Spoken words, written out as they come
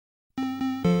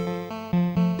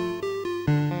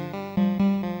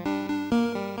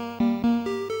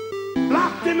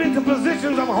into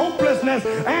positions of hopelessness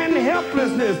and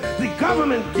helplessness. The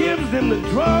government gives them the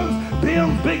drugs,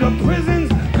 builds bigger prisons,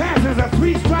 passes a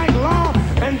 3-strike law,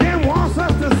 and then wants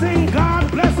us to sing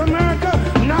God Bless America.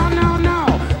 No, no, no.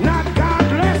 Not God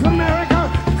Bless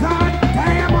America. God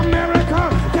damn America.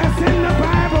 That's in the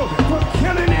Bible for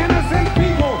killing innocent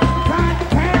people. God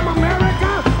damn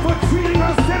America for treating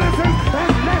us citizens as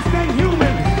less than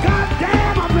human. God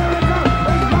damn America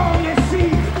as long as she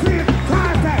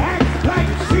tries to act like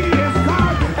she is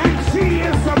God and she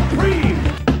is supreme.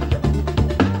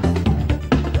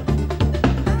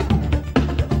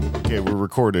 Okay, we're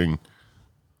recording.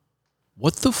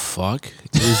 What the fuck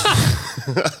is...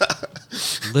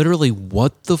 Literally,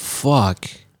 what the fuck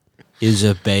is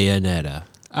a bayonetta?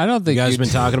 I don't think You guys been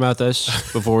talking about this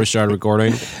before we started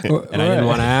recording, and I didn't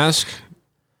want to ask,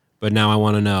 but now I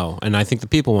want to know, and I think the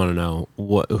people want to know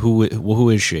who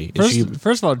is she?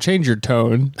 First of all, change your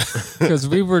tone, because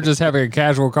we were just having a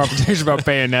casual conversation about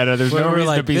Bayonetta. There's no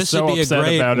reason to be so upset about it. This would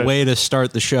be a great way to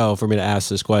start the show for me to ask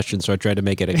this question, so I tried to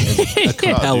make it a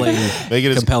compelling, Make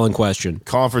it as compelling question.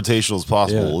 confrontational as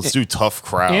possible. Yeah. Let's do tough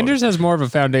crowd. Anders has more of a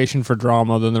foundation for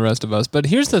drama than the rest of us, but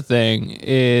here's the thing: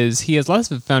 is he has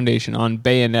less of a foundation on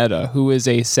Bayonetta, who is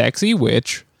a sexy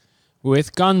witch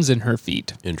with guns in her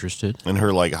feet. Interested? And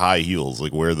her like high heels,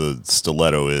 like where the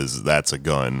stiletto is, that's a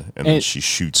gun, and then she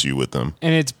shoots you with them.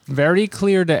 And it's very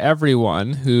clear to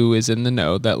everyone who is in the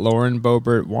know that Lauren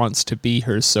Boebert wants to be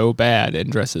her so bad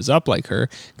and dresses up like her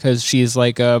because she's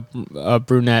like a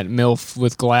brunette MILF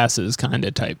with glasses kind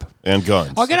of type. And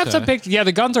guns. I'll get up some pictures. Yeah,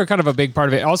 the guns are kind of a big part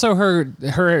of it. Also,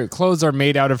 her clothes are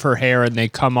made out of her hair and they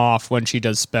come off when she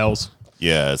does spells.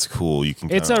 Yeah, it's cool. You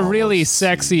can. It's a really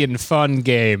sexy and fun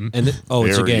game. And it's a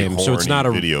Very game, so it's not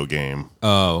a video game.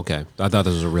 Oh, okay. I thought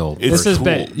this was a real. It's This is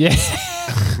cool. yeah.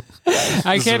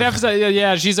 I can't emphasize.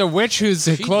 Yeah, she's a witch whose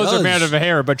clothes are made out of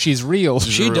hair, but she's real.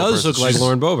 She real does person. look like She's-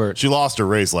 Lauren Boebert. She lost her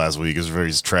race last week. It's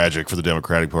very tragic for the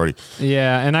Democratic Party.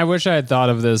 Yeah, and I wish I had thought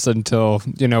of this until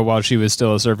while she was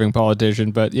still a serving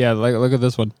politician. But yeah, like look at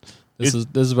this one. This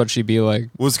is what she'd be like.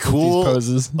 What's cool These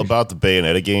poses. about the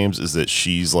Bayonetta games is that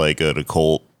she's like an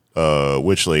occult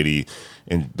witch lady,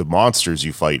 and the monsters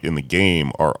you fight in the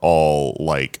game are all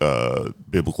like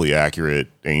biblically accurate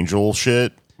angel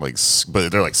shit. Like,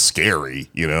 but they're like scary,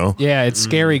 you know? Yeah, it's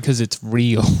scary because it's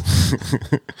real.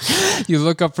 You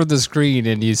look up from the screen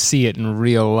and you see it in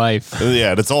real life.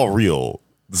 Yeah, and it's all real.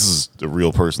 This is a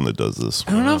real person that does this.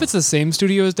 I don't know if it's the same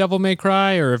studio as Devil May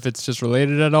Cry or if it's just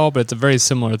related at all, but it's a very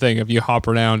similar thing. If you hop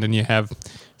around and you have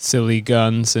silly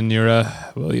guns and you're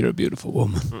a beautiful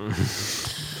woman.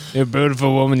 You're a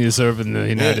beautiful woman. You serve in the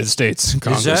United States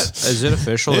Congress. Is it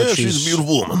official? Yeah, that she's a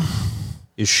beautiful woman.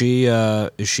 Is she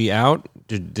out?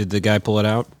 Did the guy pull it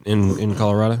out in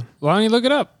Colorado? Why don't you look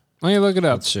it up?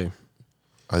 Let's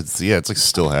see. It's like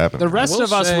still happening. The rest will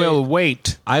of us say- will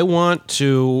wait. I want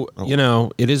to,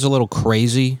 it is a little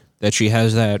crazy that she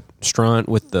has that straunt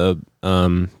with the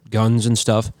guns and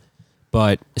stuff,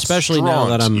 but especially now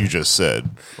that I'm you just said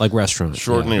like restaurant.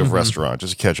 shortening of restaurant,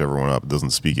 just to catch everyone up. It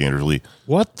doesn't speak Anders Lee.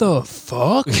 What the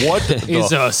fuck? What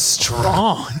is a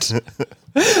straunt?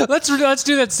 Let's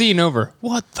do that scene over.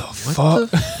 What the fuck?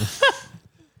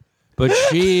 But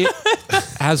she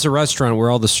has a restaurant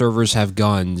where all the servers have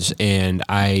guns, and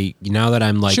now that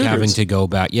I'm like Shooters. having to go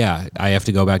back, I have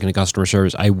to go back into customer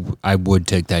service. I would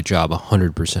take that job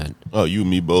 100%. Oh, you and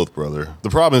me both, brother.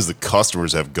 The problem is the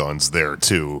customers have guns there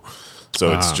too.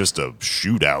 So it's just a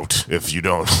shootout if you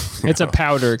don't. It's a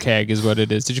powder keg is what it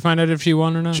is. Did you find out if she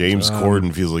won or not? James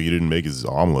Corden feels like he didn't make his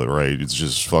omelet right. It's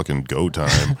just fucking go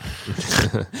time.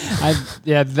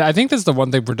 I think that's the one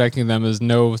thing protecting them is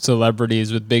no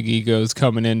celebrities with big egos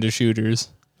coming into shooters.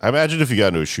 I imagine if you got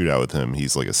into a shootout with him,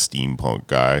 he's like a steampunk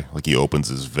guy. Like he opens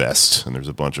his vest and there's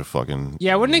a bunch of fucking...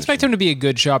 Yeah, I wouldn't expect him to be a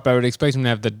good shot, but I would expect him to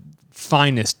have the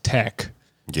finest tech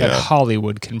that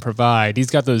Hollywood can provide. He's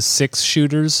got those 6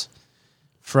 shooters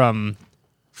from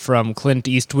Clint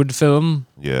Eastwood film.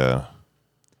 Yeah.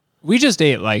 We just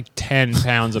ate like 10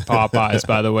 pounds of Popeyes,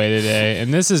 by the way, today.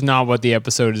 And this is not what the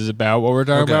episode is about. What we're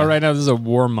talking about right now, this is a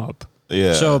warm-up.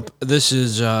 Yeah. So this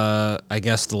is, I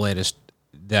guess, the latest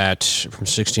that from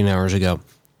 16 hours ago.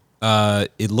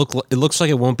 It looks like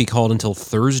it won't be called until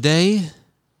Thursday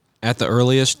at the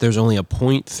earliest. There's only a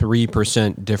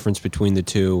 0.3% difference between the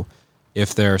two.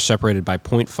 If they're separated by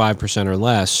 0.5% or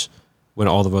less, when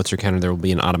all the votes are counted, there will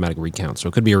be an automatic recount. So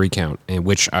it could be a recount, and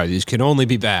which this can only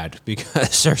be bad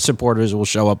because our supporters will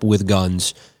show up with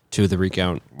guns to the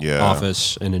recount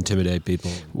office and intimidate people.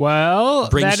 Well,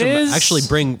 actually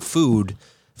bring food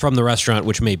from the restaurant,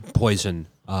 which may poison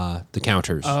the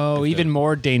counters. Oh, even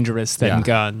more dangerous than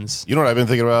guns. You know what I've been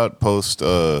thinking about post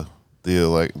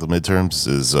the midterms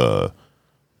is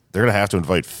they're gonna have to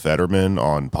invite Fetterman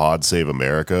on Pod Save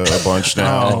America a bunch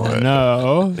now. Oh,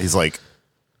 no. He's like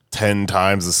 10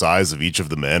 times the size of each of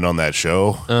the men on that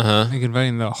show. I think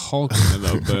inviting the Hulk into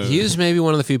the booth. He is maybe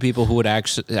one of the few people who would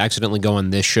accidentally go on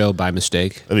this show by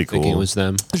mistake. That'd be Thinking cool. it was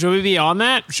them. Should we be on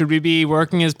that? Should we be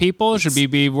working as people? Should we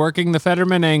be working the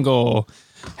Fetterman angle?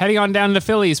 Heading on down to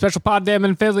Philly, special pod them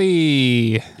in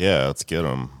Philly. Yeah, let's get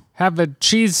him. Have a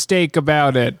cheesesteak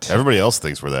about it. Everybody else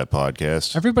thinks we're that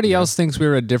podcast. Everybody else thinks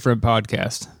we're a different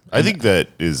podcast. I think that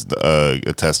is a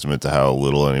testament to how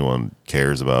little anyone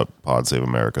cares about Pod Save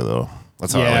America, though.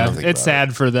 That's how I like to think it's about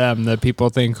sad for them that people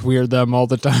think we're them all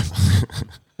the time.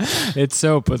 It's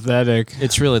so pathetic.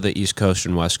 It's really the East Coast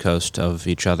and West Coast of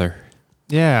each other.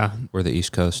 Yeah. We're the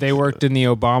East Coast. They worked in the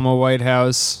Obama White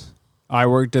House. I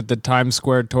worked at the Times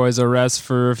Square Toys R Us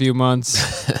for a few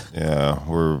months. Yeah,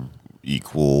 we're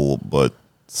equal but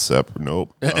separate.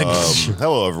 Nope.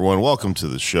 Hello, everyone. Welcome to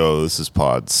the show. This is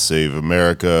Pod Save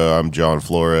America. I'm John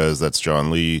Flores. That's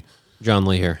John Lee John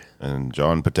Lee here. and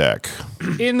John Patak.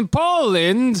 In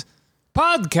Poland,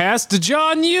 podcast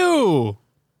John Yu.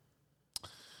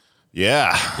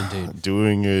 Yeah, Indeed.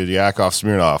 doing a Yakov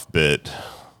Smirnoff bit.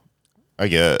 I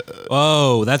get.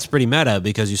 Oh, that's pretty meta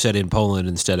because you said in Poland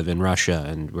instead of in Russia,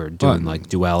 and we're doing like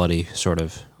duality sort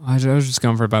of. I was just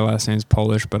going for my last name's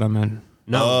Polish, but I'm in.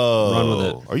 No, run with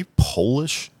it. Are you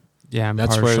Polish? Yeah, I'm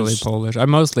That's where partially it's- Polish. I'm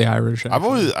mostly Irish. I've actually.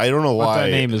 always. I don't know But why.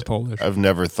 that name is Polish. I've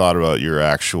never thought about your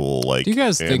actual like. Do you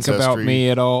guys think about ancestry. me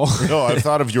at all? No, I've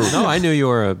thought of your. No, I knew you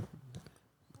were a.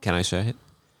 Can I say it?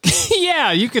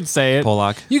 Yeah, you can say it.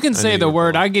 Polak. You can I say knew the you were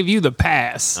word. Polak. I give you the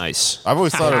pass. Nice. I've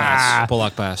always thought of.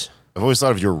 Polak pass. I've always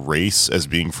thought of your race as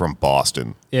being from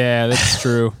Boston. Yeah, that's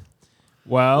true.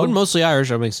 Well, We're mostly Irish.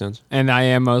 That makes sense. and I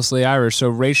am mostly Irish, so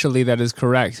racially that is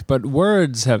correct. But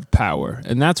words have power,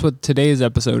 and that's what today's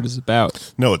episode is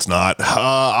about. No, it's not.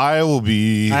 I will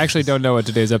be. I actually don't know what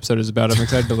today's episode is about. I'm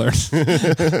excited to learn.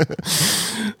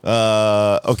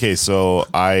 Okay, so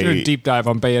Do a I. deep dive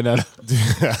on Bayonetta.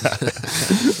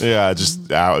 Yeah, just.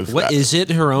 What is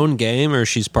it? Her own game, or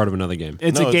she's part of another game?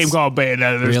 It's No, a game it's- called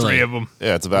Bayonetta. There's Really? 3 of them.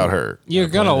 Yeah, it's about her. You're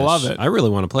gonna love it. I really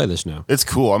want to play this now. It's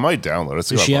cool. I might download it.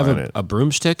 See Does if she I have find a, it. a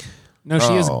broomstick? No,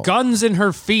 she has Oh. guns in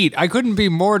her feet. I couldn't be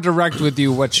more direct with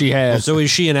you what she has. So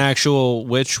is she an actual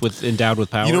witch with endowed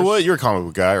with powers? You know what? You're a comic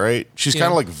book guy, right? She's Yeah.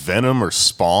 kind of like Venom or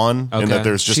Spawn, in Okay. that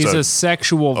there's just She's a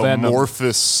sexual venom.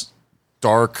 amorphous,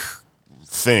 dark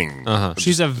thing.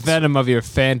 She's a venom of your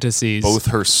fantasies. Both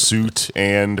her suit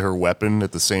and her weapon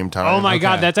at the same time. Oh my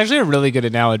god, Okay. that's actually a really good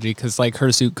analogy because like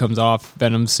her suit comes off,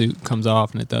 Venom's suit comes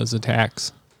off, and it does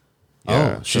attacks.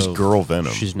 Yeah, Oh, she's so girl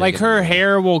Venom. She's Like naked. her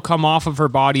hair will come off of her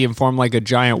body and form like a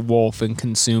giant wolf and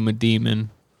consume a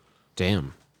demon,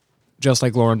 Damn. just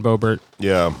like Lauren Boebert.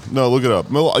 Yeah. No, look it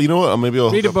up. Well, you know what? Maybe I'll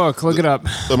Read a hook up- book, look it up.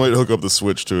 I might hook up the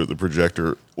Switch to the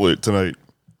projector tonight.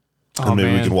 Oh And maybe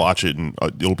we man, can watch it, and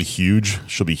it'll be huge.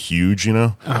 She'll be huge, you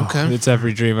know? Okay. it's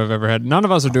every dream I've ever had. None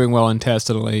of us are doing well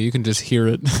intestinally. You can just hear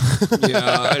it.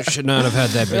 Yeah, I should not have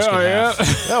had that biscuit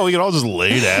half. Yeah, we can all just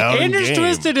lay down. and Anders game.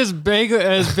 twisted his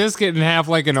biscuit in half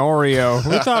like an Oreo.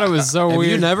 We thought it was so Have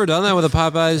weird. you never done that with a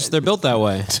Popeyes? They're built that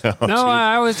way. No,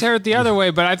 I always tear it the other way,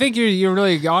 but I think you're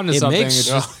really onto It something. makes- It's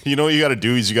just- You know what you got to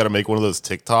do is you got to make one of those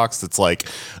TikToks that's like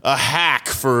a hack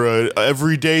for a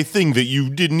everyday thing that you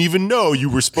didn't even know you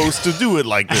were supposed to do it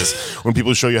like this. When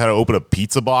people show you how to open a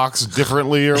pizza box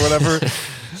differently or whatever.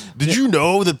 Did you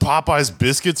know that Popeye's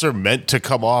biscuits are meant to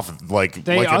come off like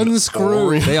They like an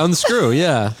unscrew. Oreo? They unscrew,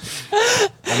 yeah.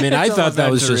 I mean, I It's thought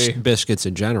that was elementary. just biscuits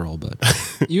in general, but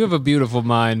You have a beautiful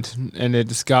mind, and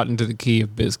it's gotten to the key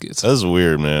of biscuits. That's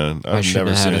weird, man. I I've shouldn't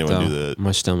never have seen had it, anyone though. do that.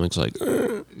 My stomach's like,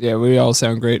 Yeah, we all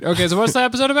sound great. Okay, so what's the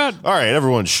episode about? All right,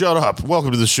 everyone, shut up.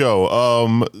 Welcome to the show.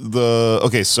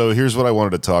 Okay, so here's what I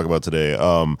wanted to talk about today.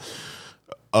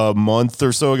 A month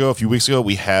or so ago, a few weeks ago,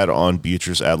 we had on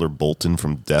Beatrice Adler Bolton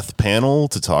from Death Panel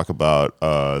to talk about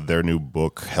their new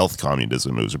book, Health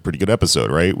Communism. It was a pretty good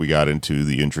episode, right? We got into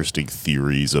the interesting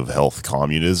theories of health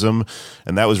communism,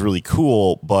 and that was really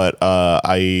cool. But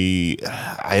I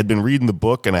had been reading the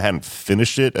book, and I hadn't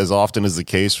finished it, as often is the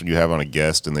case when you have on a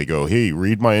guest and they go, "Hey,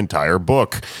 read my entire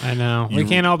book." I know. We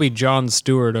can't all be Jon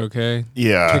Stewart, okay?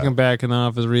 Yeah. Kicking back in the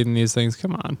office reading these things.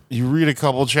 Come on. You read a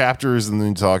couple chapters and then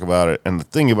you talk about it. And the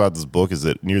thing about this book is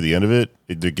that near the end of it,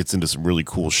 it gets into some really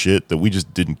cool shit that we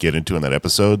just didn't get into in that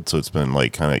episode. So it's been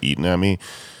like kind of eating at me.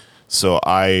 So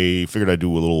I figured I'd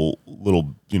do a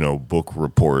little book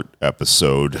report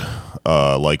episode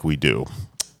like we do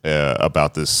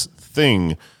about this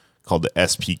thing called the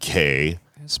SPK,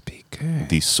 SPK.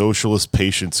 the Socialist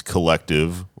Patients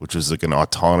Collective, which is like an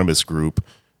autonomous group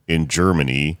in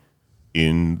Germany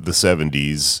in the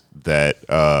 70s that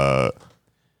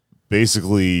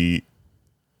basically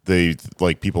they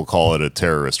like people call it a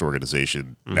terrorist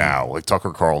organization now. Like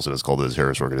Tucker Carlson has called it a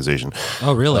terrorist organization.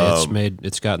 Oh, really?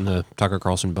 It's gotten the Tucker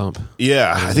Carlson bump.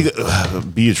 Yeah, I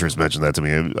think Beatrice mentioned that to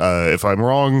me. If I'm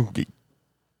wrong,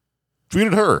 tweet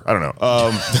at her. I don't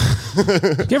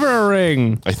know. Give her a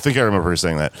ring. I think I remember her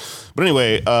saying that. But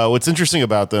anyway, what's interesting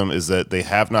about them is that they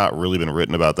have not really been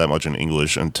written about that much in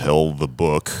English until the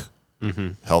book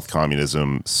Health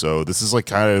Communism. So this is like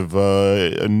kind of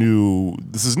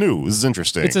this is new. This is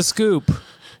interesting. It's a scoop.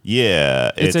 Yeah.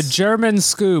 It's a German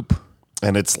scoop.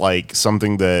 And it's like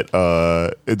something that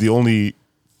the only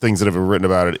things that have been written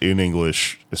about it in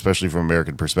English, especially from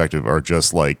American perspective, are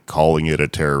just like calling it a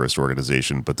terrorist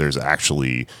organization. But there's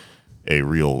actually a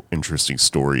real interesting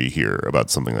story here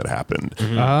about something that happened.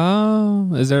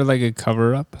 Oh, is there like a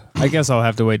cover up? I guess I'll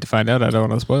have to wait to find out. I don't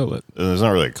want to spoil it. There's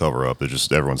not really a cover up. It's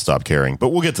just everyone stopped caring. But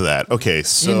we'll get to that. Okay,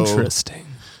 so Interesting.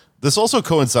 this also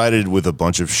coincided with a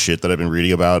bunch of shit that I've been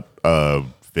reading about,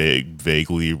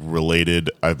 vaguely related.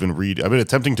 I've been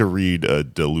attempting to read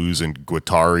Deleuze and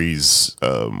Guattari's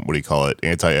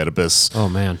anti-Oedipus. Oh,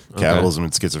 man. Okay. Capitalism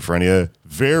and Schizophrenia.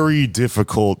 Very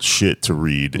difficult shit to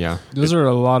read. Yeah. Those are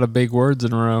a lot of big words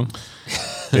in a row.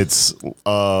 It's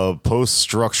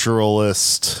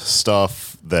post-structuralist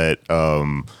stuff that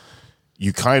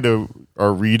you kind of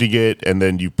are reading it and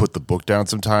then you put the book down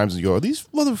sometimes and you go, are these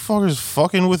motherfuckers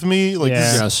fucking with me? Like,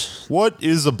 Yeah. Yes. what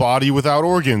is a body without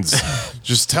organs?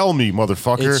 Just tell me,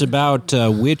 motherfucker. It's about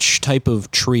which type of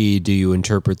tree do you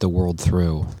interpret the world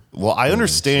through? Well, I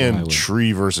understand I would-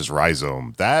 tree versus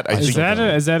rhizome. That I Is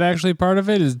think that actually part of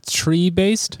it? Is it tree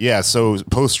based? yeah, so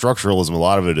post-structuralism, a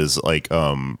lot of it is like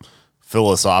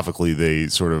philosophically they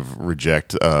sort of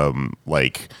reject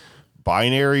like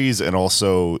binaries and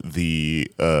also the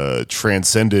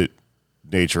transcendent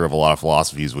nature of a lot of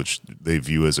philosophies, which they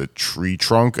view as a tree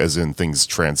trunk, as in things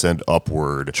transcend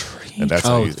upward. And that's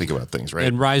how you think about things, right?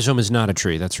 And rhizome is not a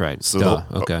tree. That's right. So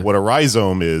Okay. what a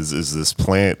rhizome is this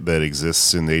plant that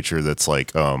exists in nature that's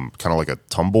like kind of like a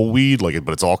tumbleweed,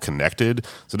 but it's all connected.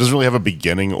 So it doesn't really have a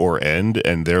beginning or end.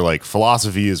 And they're like,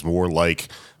 philosophy is more like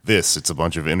this. It's a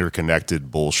bunch of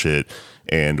interconnected bullshit,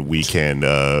 and we can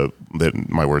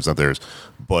my words, not theirs,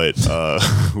 but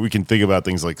we can think about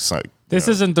things like This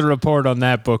isn't the report on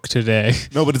that book today.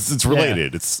 no, but it's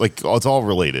related. It's like it's all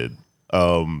related.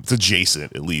 It's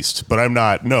adjacent at least, but I'm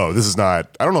not. No, this is not.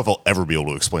 I don't know if I'll ever be able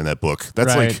to explain that book.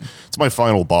 That's Right. like it's my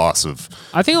final boss of.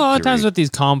 I think a lot of times theory. with these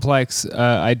complex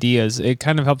ideas, it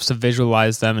kind of helps to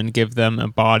visualize them and give them a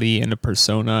body and a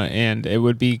persona, and it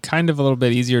would be kind of a little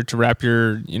bit easier to wrap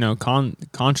your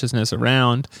consciousness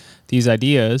around these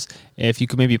ideas if you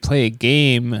could maybe play a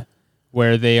game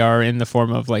where they are in the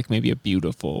form of like maybe a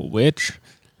beautiful witch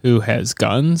who has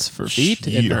guns for feet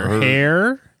and her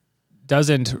hair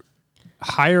doesn't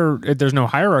there's no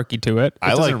hierarchy to it.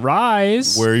 It doesn't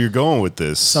rise. Where you're going with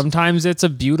this? Sometimes it's a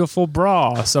beautiful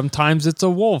bra. Sometimes it's a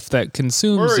wolf that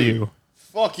consumes Murray, you.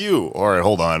 Fuck you. All right,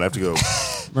 hold on. I have to go.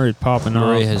 Murray's popping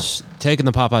Murray off. has taken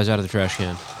the Popeyes out of the trash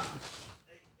can.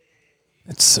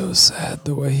 It's so sad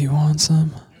the way he wants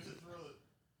them.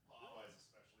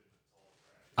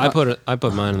 I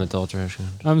put mine in the tall trash can.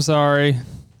 I'm sorry.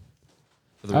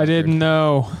 for the I record. didn't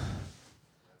know.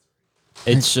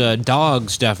 It's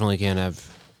dogs definitely can't have.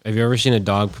 Have you ever seen a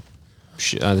dog?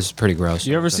 This is pretty gross.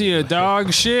 You ever see a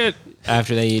dog shit?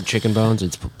 After they eat chicken bones,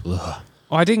 it's. Ugh.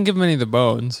 Oh, I didn't give him any of the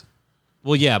bones.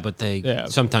 Well, yeah, but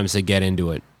sometimes they get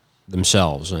into it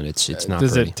themselves, and it's not.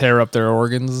 Does pretty. it tear up their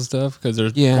organs and stuff because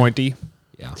they're Yeah. pointy?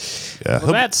 Yeah. Yeah,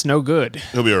 Well, that's no good.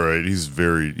 he'll be all right. He's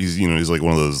like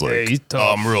one of those like he's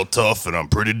tough. I'm real tough and I'm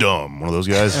pretty dumb. One of those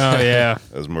guys. Oh yeah.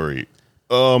 That's Murray.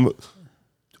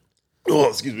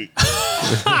 Excuse me.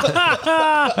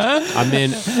 I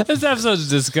mean, This episode's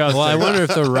disgusting. well, I wonder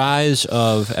if the rise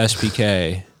of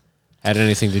SPK had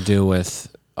anything to do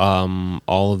with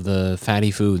all of the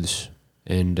fatty foods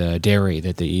and dairy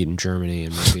that they eat in Germany,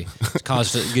 and maybe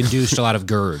it's induced a lot of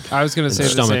GERD. I was going to say the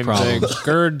stomach same problems. thing.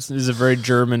 GERD is a very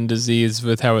German disease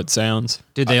with how it sounds.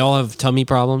 Did they all have tummy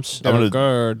problems? I'm gonna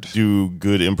GERD. do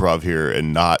good improv here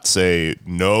and not say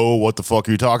no. What the fuck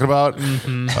are you talking about?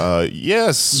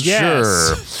 Yes,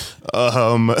 Yes.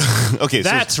 sure. Okay,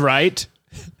 That's right.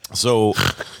 so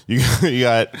you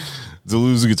got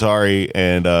Deleuze and Guattari,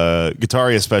 and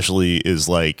Guattari especially is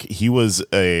like he was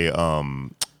a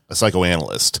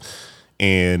psychoanalyst,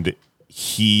 and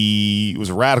he was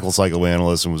a radical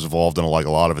psychoanalyst and was involved in a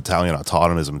lot of Italian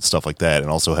autonomism and stuff like that,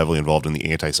 and also heavily involved in the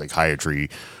anti-psychiatry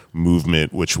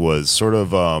movement, which was sort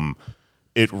of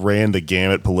it ran the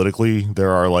gamut politically.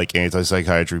 There are like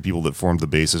anti-psychiatry people that formed the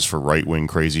basis for right-wing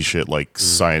crazy shit like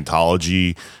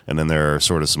Scientology, and then there are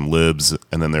sort of some libs,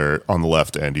 and then there on the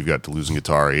left end you've got Deleuze and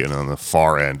Guattari, and on the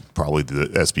far end probably the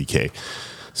SBK.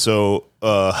 So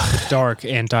Dark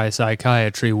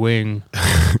anti-psychiatry wing.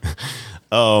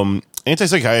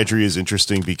 Anti-psychiatry is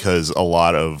interesting because a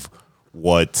lot of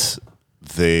what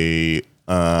they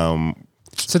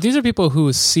So these are people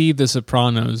who see The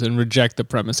Sopranos and reject the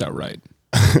premise outright.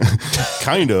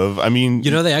 kind of, I mean,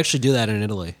 They actually do that in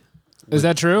Italy. Is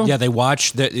that true? Yeah, they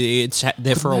watch it's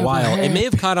there for a while. It may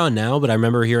have caught on now, but I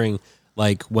remember hearing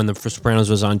like when the Sopranos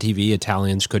was on TV,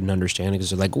 Italians couldn't understand it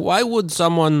because they're like, why would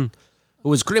someone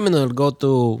who is criminal go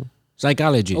to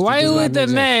psychology? Why would a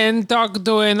man talk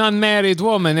to an unmarried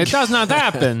woman? It does not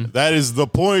happen. that is the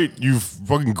point, you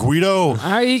fucking Guido.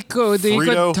 He could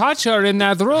Frito. touch her in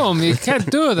that room. He can't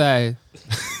do that.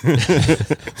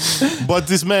 But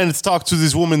this man has talked to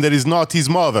this woman that is not his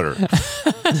mother.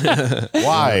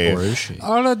 Why? Or is she?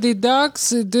 All of the ducks,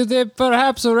 do they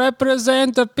perhaps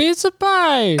represent a pizza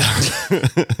pie?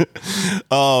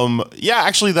 Yeah,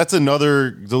 actually, that's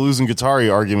another Deleuze and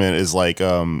Guattari argument. Is like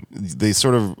they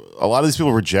sort of, a lot of these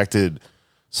people rejected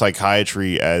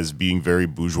psychiatry as being very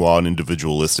bourgeois and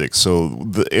individualistic. So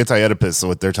the Anti-Oedipus,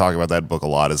 what they're talking about that book a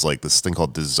lot is like this thing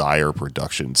called desire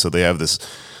production. So they have this.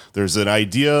 There's an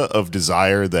idea of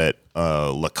desire that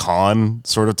Lacan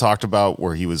sort of talked about,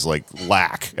 where he was like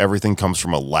lack. Everything comes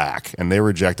from a lack, and they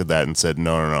rejected that and said,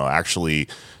 no. Actually,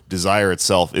 desire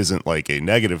itself isn't like a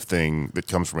negative thing that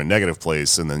comes from a negative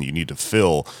place, and then you need to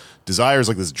fill. Desire is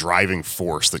like this driving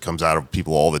force that comes out of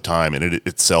people all the time, and it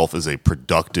itself is a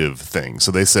productive thing.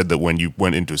 So they said that when you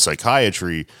went into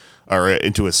psychiatry or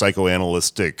into a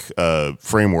psychoanalytic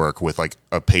framework with like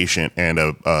a patient and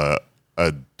a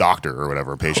doctor or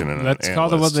whatever, a patient and an Let's call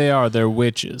them what analyst, they are. They're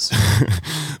witches.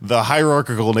 the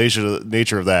hierarchical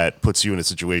nature of that puts you in a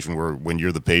situation where when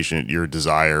you're the patient, your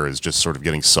desire is just sort of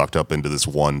getting sucked up into this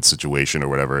one situation or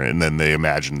whatever. And then they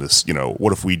imagine this,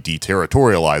 what if we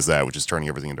deterritorialize that, which is turning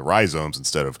everything into rhizomes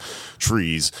instead of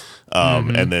trees.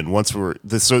 And then once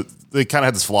so they kind of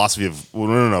had this philosophy of, well,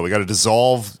 no, we got to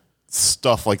dissolve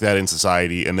stuff like that in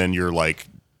society. And then you're like,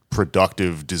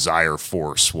 productive desire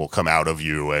force will come out of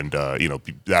you, and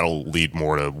that'll lead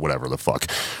more to whatever the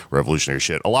fuck revolutionary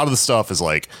shit. A lot of the stuff is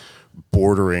like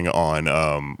bordering on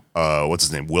what's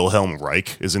his name, Wilhelm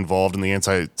Reich is involved in the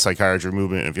anti-psychiatry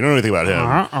movement. If you don't know anything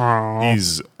about him,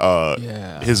 he's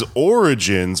his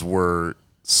origins were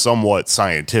somewhat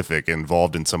scientific,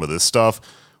 involved in some of this stuff.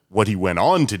 What he went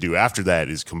on to do after that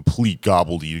is complete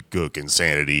gobbledygook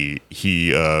insanity.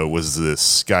 He was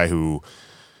this guy who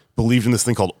believed in this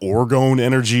thing called orgone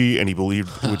energy, and he believed,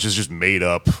 which is just made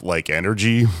up like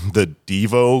energy. The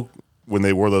Devo, when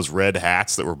they wore those red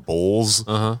hats that were bowls,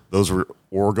 those were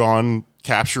orgone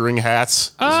capturing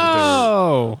hats.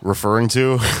 Oh, Referring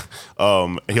to. He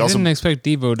I also didn't expect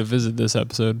Devo to visit this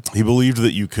episode. he believed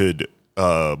that you could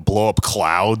blow up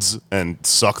clouds and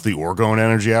suck the orgone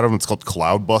energy out of them. It's called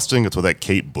cloud busting. That's what that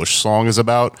Kate Bush song is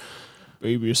about.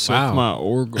 Baby, suck my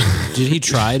organ. Did he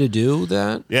try to do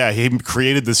that? Yeah, he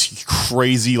created this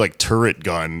crazy like turret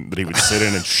gun that he would sit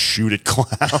in and shoot at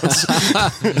clouds.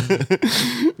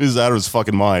 He's out of his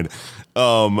fucking mind.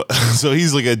 So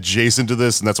he's like adjacent to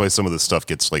this, and that's why some of this stuff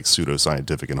gets like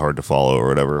pseudoscientific and hard to follow or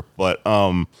whatever. But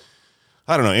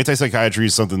I don't know. Anti-psychiatry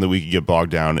is something that we could get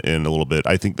bogged down in a little bit.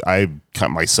 I think I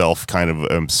myself kind of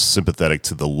am sympathetic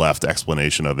to the left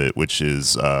explanation of it, which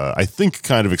is, I think,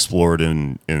 kind of explored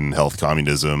in health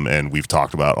communism. And we've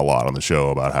talked about a lot on the show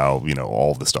about how,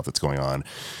 all of the stuff that's going on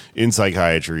in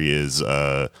psychiatry is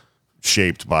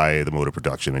shaped by the mode of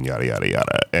production and yada, yada,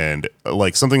 yada. And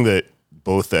like something that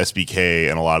both the SBK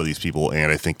and a lot of these people,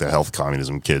 and I think the health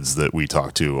communism kids that we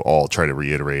talk to all try to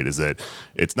reiterate, is that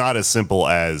it's not as simple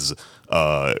as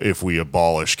if we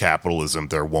abolish capitalism,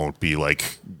 there won't be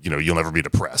like, you'll never be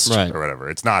depressed or whatever.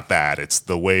 It's not that. It's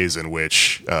the ways in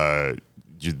which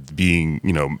being,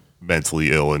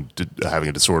 mentally ill and having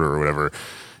a disorder or whatever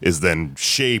is then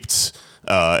shaped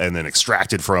and then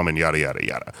extracted from and yada, yada,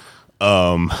 yada.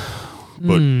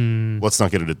 But let's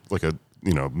not get into like a,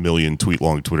 million tweet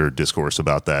long Twitter discourse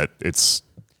about that. It's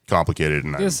complicated.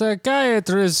 And The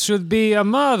psychiatrist should be a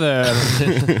mother.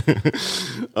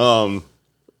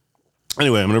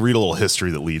 Anyway, I'm going to read a little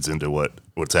history that leads into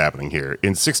what's happening here. In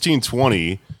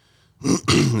 1620,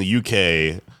 in the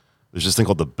UK, there's this thing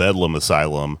called the Bedlam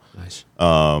Asylum,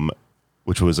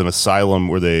 which was an asylum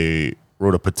where they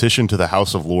wrote a petition to the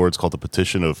House of Lords called the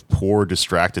Petition of Poor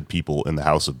Distracted People in the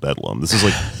House of Bedlam. This is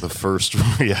like the first,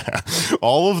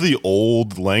 all of the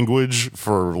old language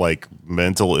for like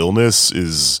mental illness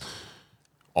is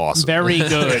awesome. Very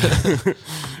good.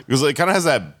 Because it kind of has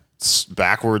that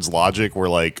backwards logic where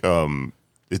like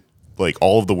like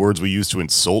all of the words we use to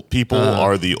insult people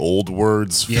are the old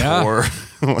words Yeah. for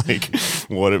like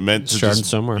what it meant to Starting just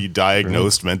somewhere. be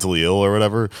diagnosed mentally ill or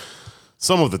whatever.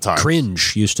 Some of the time.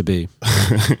 Cringe used to be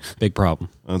big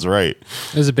problem. That's right.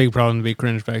 It was a big problem to be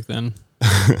cringe back then.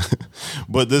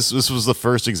 But this was the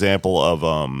first example of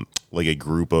like a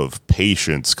group of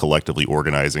patients collectively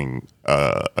organizing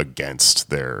against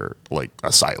their like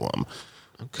asylum.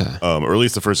 Okay. Or at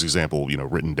least the first example,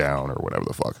 written down or whatever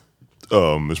the fuck.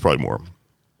 There's probably more.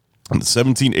 In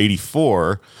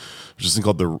 1784, there's this thing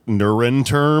called the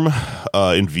Nurenturm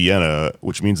in Vienna,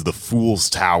 which means the Fool's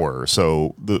Tower.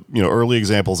 So the early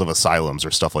examples of asylums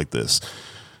or stuff like this.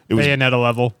 It was Bayonetta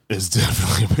level. It's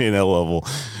definitely Bayonetta level.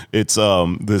 It's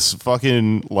this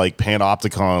fucking like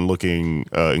panopticon looking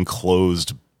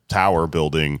enclosed tower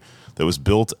building that was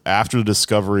built after the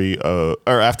discovery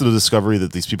that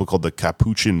these people called the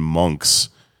Capuchin monks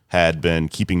had been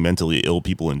keeping mentally ill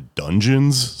people in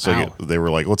dungeons. So Wow. they were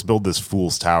like, let's build this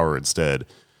fool's tower instead.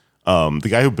 The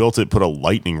guy who built it put a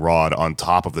lightning rod on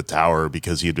top of the tower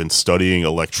because he had been studying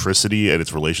electricity and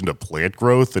its relation to plant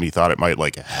growth, and he thought it might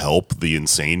like help the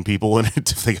insane people in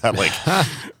it if they got like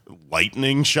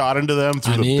lightning shot into them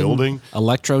through the building.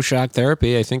 Electroshock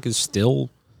therapy, I think, is still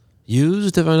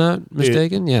used, if I'm not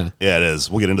mistaken. Yeah. Yeah, it is.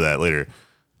 We'll get into that later.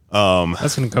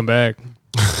 That's going to come back.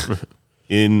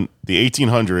 In the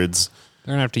 1800s,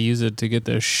 They're going to have to use it to get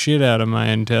the shit out of my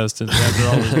intestines after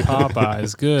all these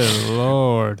Popeyes. Good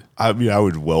Lord. I mean, I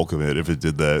would welcome it if it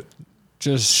did that.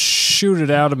 Just shoot it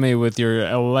out of me with your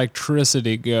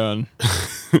electricity gun.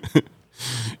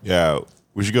 Yeah,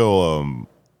 we should go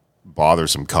bother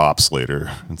some cops later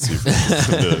and see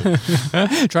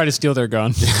if Try to steal their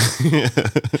gun.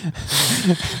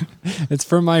 It's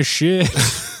for my shit.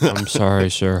 I'm sorry,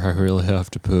 sir. I really have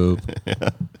to poop.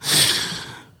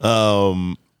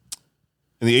 in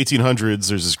the 1800s,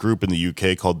 there's this group in the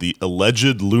UK called the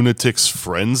Alleged Lunatics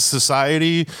Friends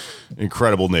Society.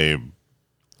 Incredible name.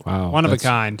 Wow. One of a that's-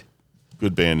 kind.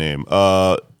 Good band name.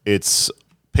 It's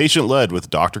patient-led with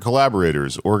doctor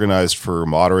collaborators, organized for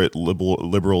moderate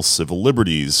liberal civil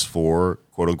liberties for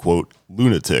quote-unquote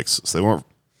lunatics. So they weren't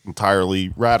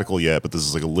entirely radical yet, but this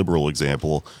is like a liberal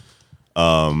example.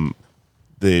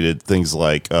 They did things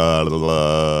like Get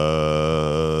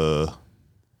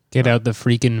out the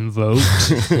freaking vote.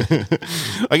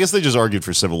 I guess they just argued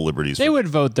for civil liberties. They would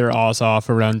vote their ass off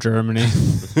around Germany.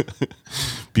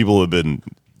 People have been,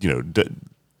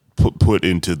 put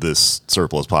into this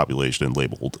surplus population and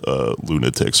labeled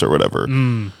lunatics or whatever.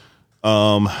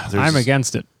 I'm There's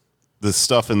against it. this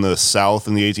stuff in the South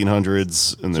in the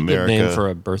 1800s in Good America. name for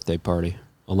a birthday party.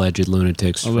 Alleged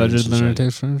lunatics. Alleged Friends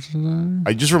Society. lunatics.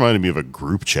 I just reminded me of a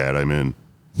group chat I'm in.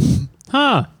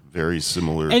 Huh. Very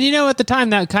similar. And at the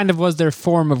time, that kind of was their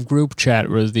form of group chat,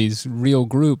 was these real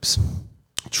groups.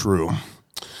 True.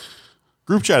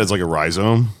 Group chat is like a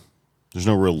rhizome. There's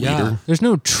no real Yeah. leader. There's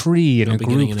no tree in a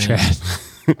beginning group and end. chat.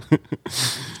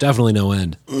 There's definitely no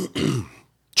end.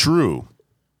 True.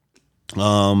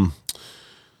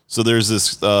 So there's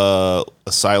this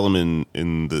asylum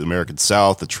in the American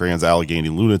South, the Trans-Allegheny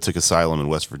Lunatic Asylum in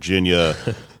West Virginia.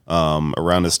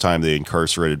 Around this time, they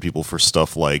incarcerated people for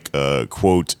stuff like,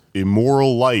 quote,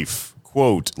 immoral life,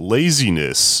 quote,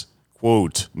 laziness,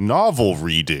 quote, novel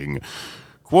reading,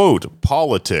 quote,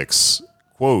 politics,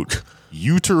 quote,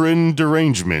 uterine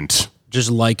derangement. Just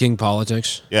liking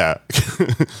politics. Yeah.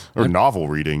 Or novel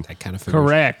reading. I kind of figured.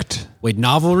 Correct. Wait,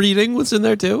 novel reading was in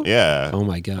there too? Yeah. Oh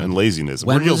my God. And laziness.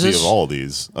 When We're was guilty this? of all of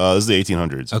these. This is the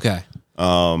 1800s. Okay.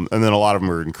 And then a lot of them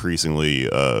are increasingly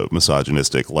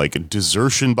misogynistic, like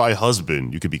desertion by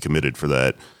husband. You could be committed for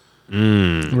that.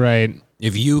 Right.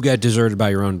 If you get deserted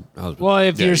by your own husband. Well,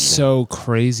 if Yeah, you're you- so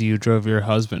crazy you drove your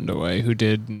husband away who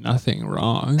did nothing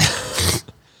wrong,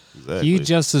 Exactly. he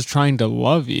just is trying to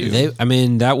love you. This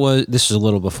is a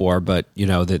little before, but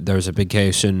there was a big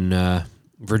case in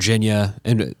Virginia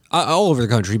and all over the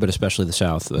country, but especially the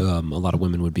South. A lot of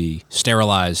women would be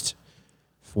sterilized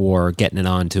for getting it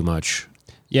on too much.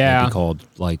 Yeah. That'd be called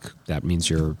that means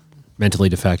you're mentally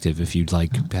defective if you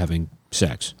like having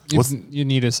sex. You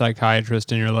need a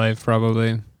psychiatrist in your life,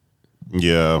 probably.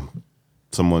 Yeah.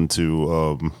 Someone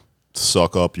to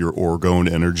suck up your orgone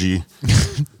energy.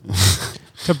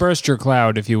 To burst your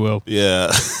cloud, if you will.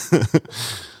 Yeah.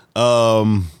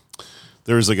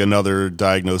 There's like another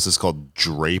diagnosis called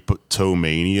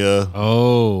drapetomania,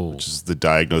 Oh, which is the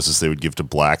diagnosis they would give to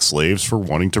black slaves for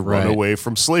wanting to run Right. away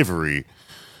from slavery.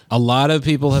 a lot of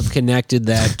people have connected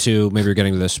that to maybe you're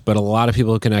getting to this, but a lot of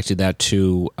people have connected that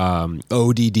to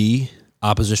ODD,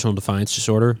 oppositional defiance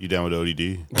disorder. You down with ODD?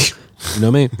 You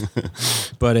know me.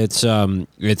 But it's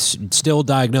still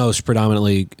diagnosed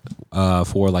predominantly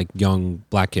for like young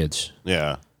black kids,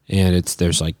 Yeah. and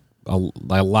there's like a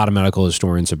lot of medical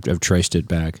historians have traced it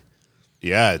back.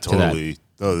 Yeah, totally.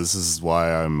 Oh, this is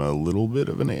why I'm a little bit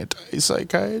of an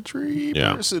anti-psychiatry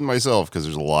person myself, because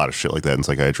there's a lot of shit like that in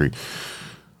psychiatry.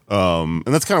 And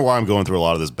that's kind of why I'm going through a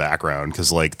lot of this background,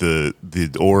 because like the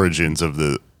origins of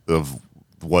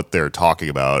what they're talking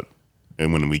about,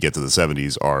 and when we get to the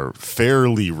 70s, are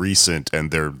fairly recent,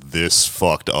 and they're this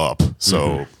fucked up.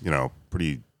 So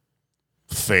pretty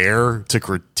fair to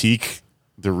critique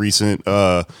the recent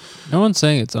No one's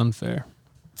saying it's unfair.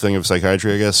 thing of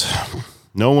psychiatry, I guess.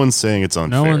 No one's saying it's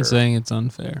unfair. No one's saying it's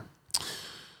unfair.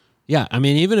 Yeah, I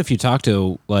mean, even if you talk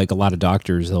to like a lot of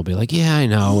doctors, they'll be like, "Yeah, I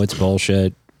know it's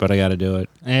bullshit, but I got to do it."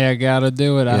 Hey, I gotta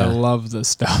do it. I Yeah. love this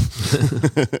stuff.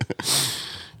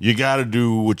 You got to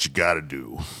do what you got to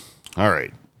do. All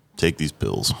right, take these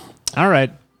pills. All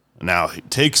right. Now,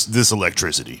 take this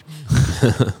electricity.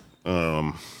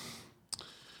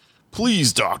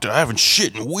 Please, doctor, I haven't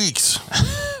shit in weeks.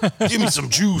 Give me some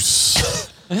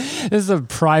juice. This is a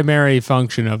primary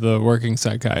function of the working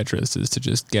psychiatrist, is to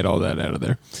just get all that out of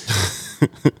there.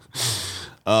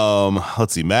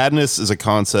 Let's see. Madness is a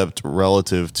concept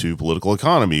relative to political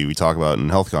economy we talk about in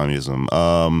health communism.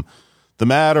 The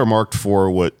mad are marked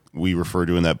for what we refer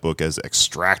to in that book as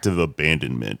extractive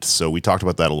abandonment. So we talked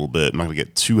about that a little bit. I'm not going to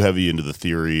get too heavy into the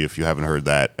theory. If you haven't heard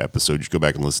that episode, you should go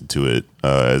back and listen to it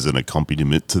as an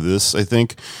accompaniment to this, I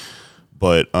think.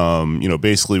 But,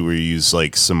 basically we use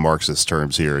like some Marxist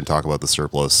terms here and talk about the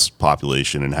surplus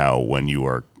population and how when you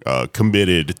are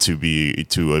committed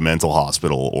to a mental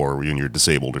hospital, or when you're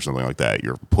disabled or something like that,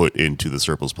 you're put into the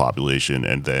surplus population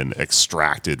and then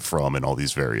extracted from in all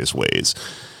these various ways.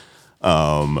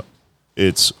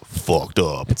 It's fucked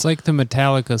up. It's like the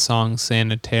Metallica song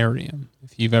Sanitarium,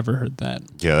 if you've ever heard that.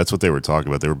 Yeah, that's what they were talking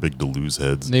about. They were big Deleuze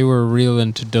heads. They were real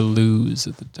into Deleuze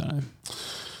at the time.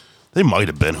 They might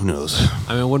have been. Who knows?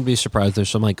 I mean, I wouldn't be surprised. There's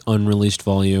some like unreleased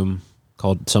volume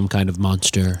called "Some Kind of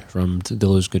Monster" from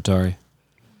Deleuze Guattari.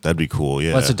 That'd be cool.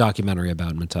 Yeah. Well, that's a documentary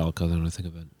about Metallica. Then I think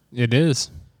of it. It is.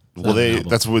 Well,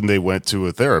 that's when they went to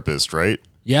a therapist, right?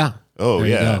 Yeah. Oh, There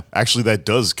you yeah. go. Actually, that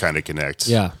does kind of connect.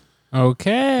 Yeah.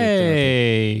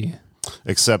 Okay.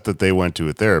 Except that they went to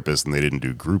a therapist and they didn't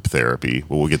do group therapy.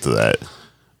 Well, we'll get to that.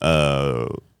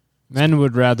 Men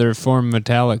would rather form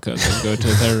Metallica than go to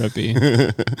therapy.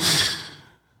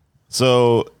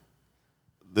 So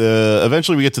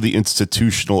eventually we get to the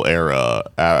institutional era.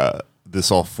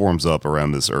 This all forms up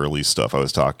around this early stuff I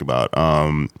was talking about.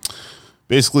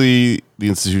 Basically, the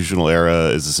institutional era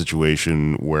is a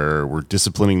situation where we're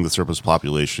disciplining the surplus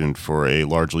population for a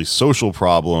largely social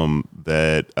problem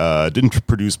that didn't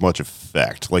produce much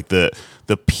effect. Like the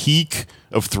peak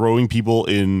of throwing people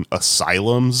in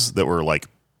asylums that were like,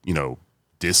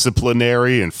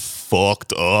 disciplinary and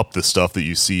fucked up, the stuff that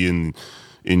you see in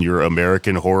your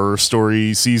American Horror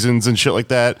Story seasons and shit like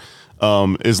that,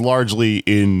 is largely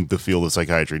in the field of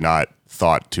psychiatry, not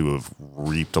thought to have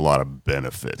reaped a lot of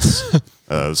benefits. It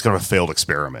was kind of a failed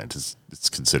experiment, it's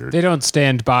considered. They don't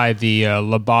stand by the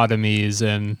lobotomies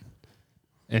and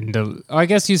I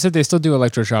guess you said they still do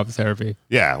electroshock therapy.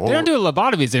 Yeah. Well, They don't do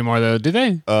lobotomies anymore, though, do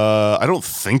they? I don't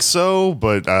think so,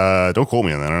 but don't quote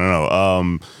me on that. I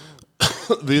don't know.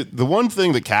 The one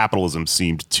thing that capitalism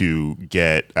seemed to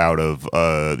get out of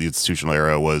the institutional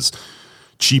era was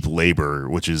cheap labor,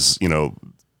 which is,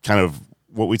 kind of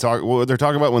what they're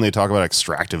talking about when they talk about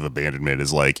extractive abandonment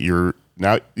is like you're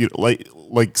now, like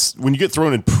when you get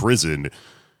thrown in prison,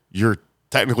 you're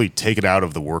technically taken out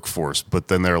of the workforce, but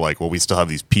then they're like, well, we still have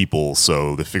these people,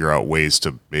 so they figure out ways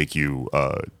to make you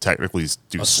technically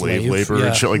do slave labor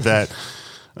and shit like that.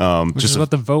 Which is what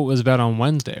the vote was about on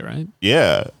Wednesday, right?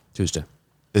 Yeah. Tuesday.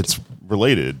 It's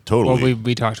related, totally. Well,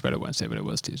 we talked about it Wednesday, but it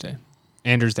was Tuesday.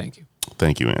 Anders, thank you.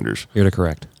 Thank you, Anders. Here to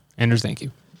correct. Anders, thank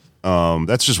you.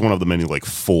 That's just one of the many like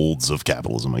folds of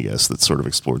capitalism, I guess, that's sort of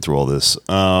explored through all this.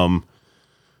 One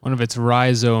of its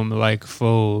rhizome-like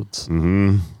folds.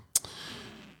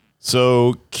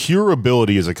 So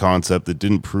curability is a concept that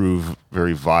didn't prove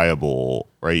very viable,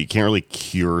 right? You can't really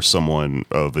cure someone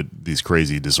of these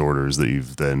crazy disorders that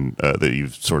you've then that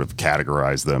you've sort of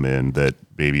categorized them in that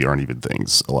maybe aren't even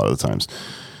things a lot of the times.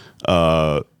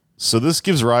 So this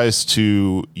gives rise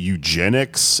to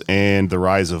eugenics and the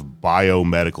rise of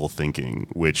biomedical thinking,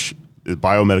 which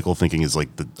biomedical thinking is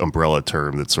like the umbrella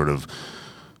term that sort of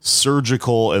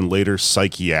surgical and later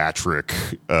psychiatric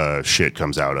shit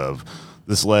comes out of.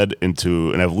 This led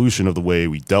into an evolution of the way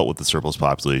we dealt with the surplus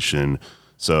population,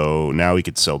 So now he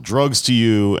could sell drugs to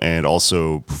you and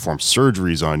also perform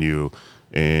surgeries on you,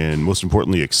 and most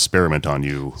importantly, experiment on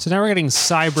you. So now we're getting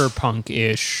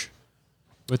cyberpunk-ish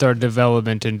with our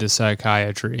development into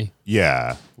psychiatry.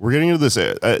 Yeah, we're getting into this.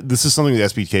 This is something the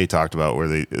SPK talked about, where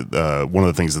they one of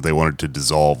the things that they wanted to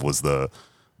dissolve was the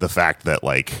fact that,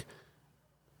 like,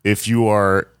 if you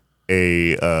are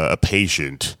a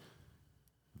patient,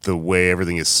 the way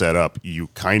everything is set up, you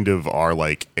kind of are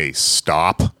like a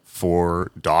stop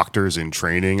for doctors in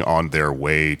training on their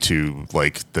way to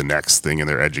like the next thing in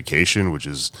their education, which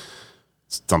is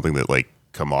something that like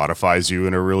commodifies you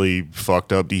in a really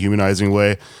fucked up, dehumanizing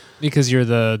way. Because you're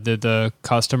the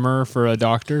customer for a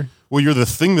doctor? Well, you're the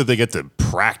thing that they get to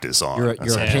practice on. You're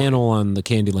a panel on the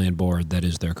Candyland board that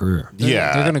is their career.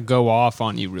 Yeah. They're going to go off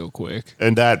on you real quick.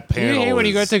 And that panel You hate when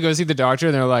you go is- to go see the doctor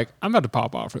and they're like, I'm about to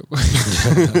pop off real quick.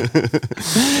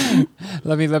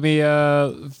 let me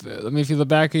feel the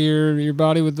back of your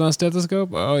body with my stethoscope.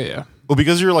 Oh yeah. Well,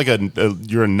 because you're like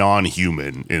you're a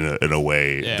non-human in a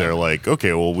way. Yeah. They're like,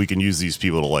 okay, well, we can use these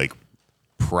people to like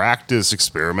practice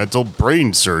experimental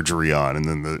brain surgery on, and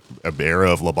then the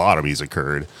era of lobotomies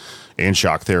occurred and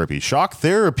shock therapy. Shock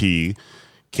therapy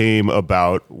came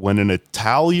about when an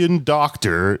Italian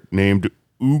doctor named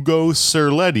Ugo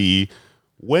Cerletti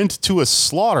went to a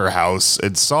slaughterhouse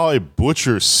and saw a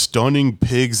butcher stunning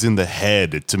pigs in the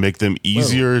head to make them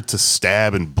easier to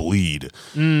stab and bleed.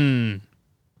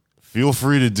 Feel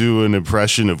free to do an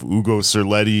impression of Ugo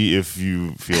Cerletti if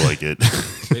you feel like it.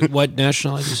 Wait, what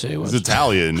nationality did you say it was? He's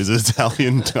Italian. He's an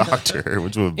Italian doctor.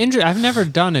 Which would, I've never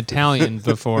done Italian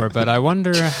before, but I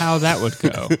wonder how that would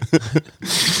go.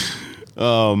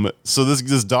 so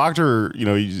this doctor, you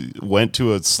know, he went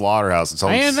to a slaughterhouse and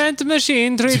told I him, invent a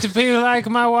machine treat people like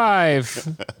my wife.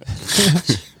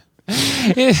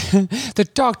 The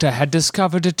doctor had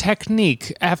discovered a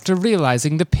technique after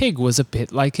realizing the pig was a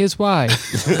bit like his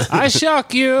wife. I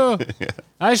shock you.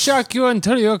 I shock you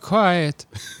until you're quiet.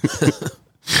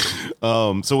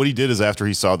 so what he did is, after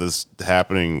he saw this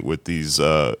happening with these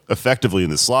effectively in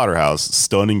the slaughterhouse,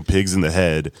 stunning pigs in the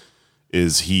head,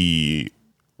 is he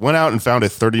went out and found a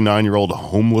 39-year-old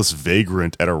homeless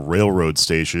vagrant at a railroad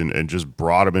station and just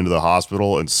brought him into the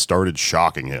hospital and started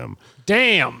shocking him.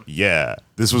 Damn. Yeah,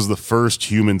 this was the first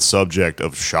human subject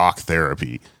of shock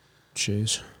therapy.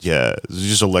 Jeez. Yeah, this is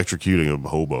just electrocuting a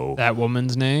hobo. That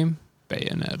woman's name?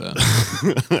 Bayonetta.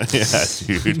 Yeah,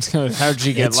 dude. How'd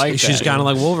she get like that? She's kind of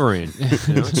like Wolverine,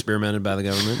 you know, experimented by the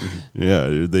government. Yeah,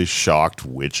 dude, they shocked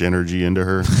witch energy into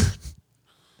her.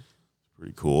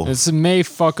 Pretty cool. This may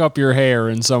fuck up your hair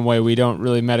in some way we don't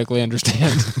really medically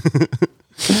understand.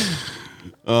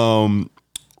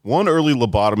 One early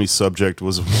lobotomy subject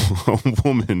was a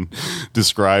woman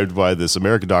described by this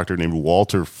American doctor named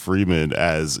Walter Freeman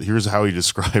as, here's how he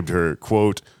described her,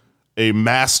 quote, a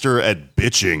master at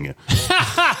bitching.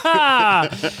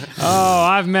 Oh,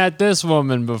 I've met this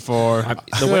woman before.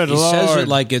 The way Good he says Lord. it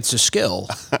like it's a skill.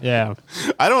 Yeah.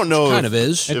 I don't know Kind if of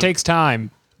is. It takes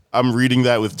time. I'm reading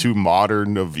that with too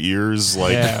modern of ears.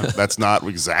 Like, Yeah. that's not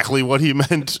exactly what he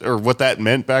meant or what that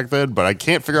meant back then, but I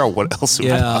can't figure out what else it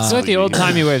Yeah. would It's possibly like the old mean.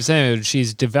 timey way of saying it.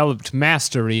 She's developed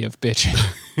mastery of bitching.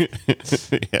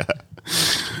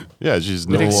 Yeah, she's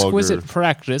With no exquisite longer...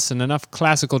 practice and enough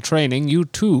classical training, you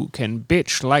too can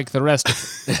bitch like the rest of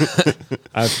us.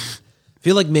 I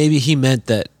feel like maybe he meant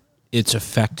that it's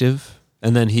effective,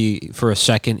 and then for a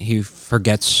second, he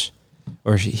forgets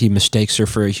or he mistakes her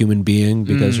for a human being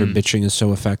because her bitching is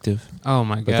so effective. Oh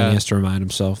my But then he god. has to remind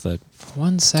himself that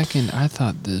 1 second, I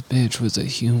thought this bitch was a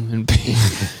human being.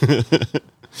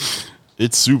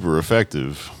 It's super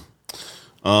effective.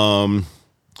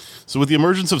 So with the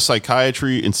emergence of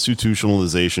psychiatry,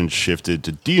 institutionalization shifted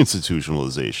to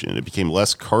deinstitutionalization. It became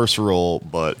less carceral,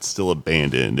 but still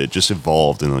abandoned. It just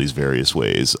evolved in these various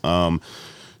ways.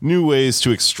 New ways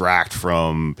to extract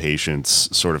from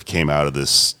patients sort of came out of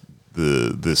this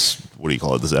what do you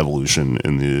call it? This evolution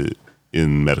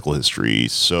in medical history.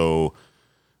 So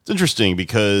it's interesting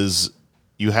because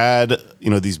you had,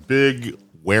 these big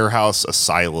warehouse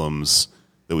asylums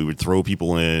that we would throw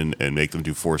people in and make them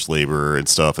do forced labor and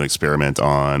stuff and experiment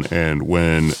on. And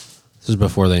when this is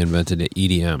before they invented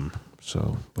EDM,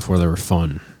 so before they were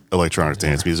fun. electronic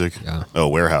dance music, Yeah. oh,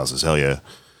 warehouses, hell yeah.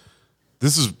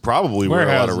 This is probably where a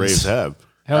lot of Warehouses. raves have.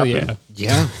 Hell happened.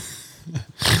 yeah.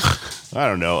 Yeah. I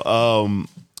don't know.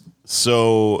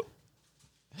 So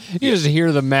You just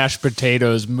hear the mashed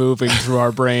potatoes moving through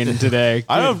our brain today.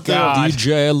 I don't Good think God.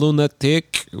 DJ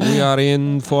Lunatic, we are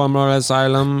in former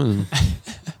asylum.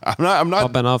 And I'm not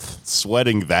up enough.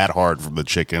 sweating that hard from the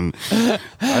chicken. I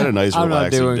had a nice I'm not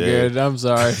relaxing doing day. good. I'm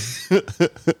sorry.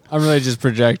 I'm really just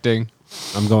projecting.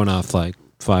 I'm going off like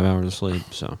 5 hours of sleep.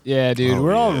 So Yeah, dude,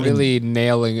 we're all really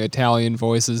nailing Italian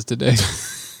voices today.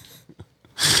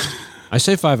 I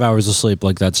say 5 hours of sleep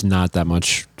like that's not that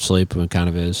much sleep, but it kind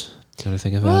of is. Gotta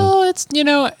think about it. Well, it's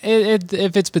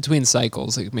if it's between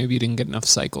cycles, like maybe you didn't get enough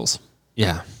cycles.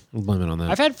 Yeah, we'll blame it on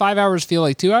that. I've had 5 hours feel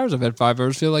like 2 hours. I've had 5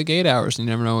 hours feel like 8 hours. You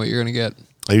never know what you're gonna get.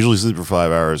 I usually sleep for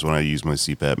 5 hours when I use my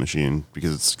CPAP machine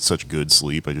because it's such good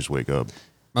sleep. I just wake up.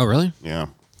 Oh, really? Yeah.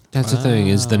 That's the thing,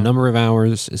 is the number of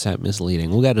hours, is that misleading?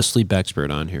 We'll get a sleep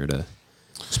expert on here to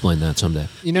explain that someday.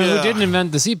 You know who didn't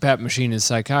invent the CPAP machine is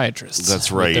psychiatrists. That's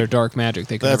With right. their dark magic.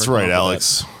 That's right,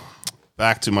 Alex.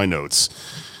 Back to my notes.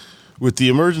 With the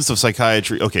emergence of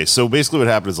psychiatry, okay, so basically what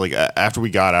happened is like after we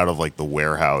got out of like the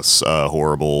warehouse,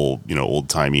 horrible, old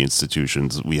timey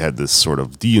institutions, we had this sort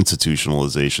of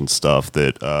deinstitutionalization stuff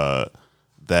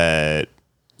that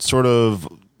sort of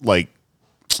like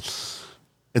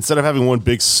instead of having one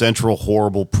big central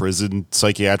horrible prison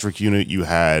psychiatric unit, you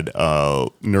had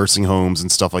nursing homes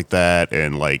and stuff like that,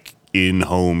 and like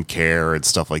in-home care and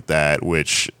stuff like that,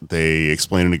 which they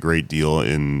explain in a great deal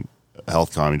in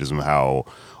Health Communism how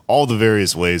all the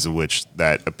various ways in which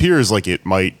that appears like it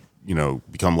might,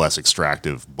 become less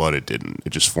extractive, but it didn't. It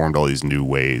just formed all these new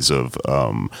ways of,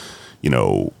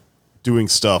 doing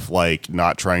stuff like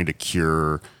not trying to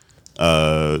cure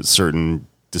certain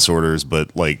disorders,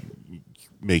 but like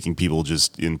making people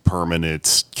just in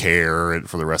permanent care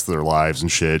for the rest of their lives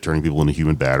and shit, turning people into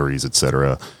human batteries,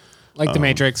 etc. Like the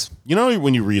Matrix.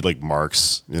 When you read like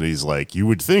Marx and he's like, you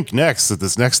would think next that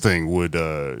this next thing would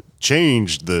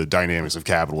change the dynamics of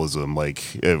capitalism. Like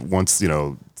once,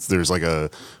 there's like a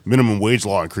minimum wage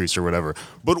law increase or whatever,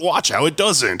 but watch how it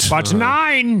doesn't. But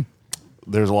 9.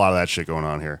 There's a lot of that shit going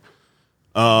on here.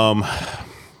 Some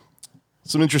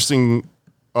interesting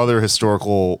other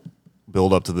historical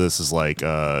build up to this is like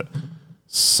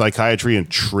psychiatry and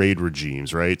trade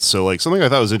regimes, right? So like something I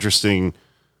thought was interesting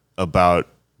about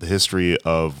the history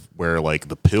of where like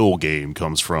the pill game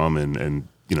comes from and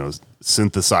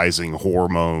synthesizing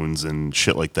hormones and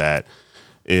shit like that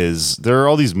is there are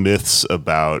all these myths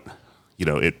about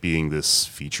it being this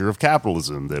feature of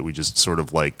capitalism that we just sort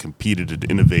of like competed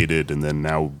and innovated, and then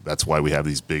now that's why we have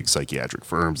these big psychiatric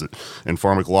firms and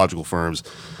pharmacological firms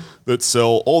that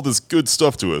sell all this good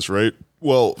stuff to us, right?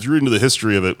 Well, if you read into the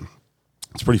history of it,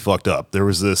 it's pretty fucked up. There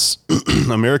was this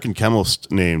American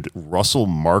chemist named Russell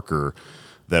Marker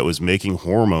that was making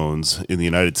hormones in the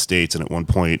United States, and at one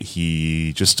point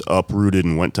he just uprooted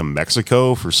and went to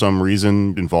Mexico for some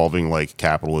reason involving like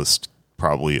capitalist,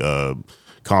 probably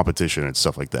competition and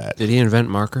stuff like that. Did he invent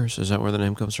markers? Is that where the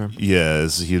name comes from?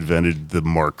 Yes, he invented the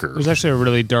marker. There's actually a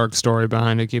really dark story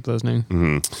behind it. Keep listening.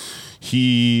 Mm-hmm.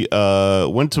 He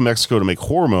went to Mexico to make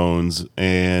hormones,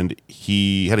 and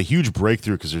he had a huge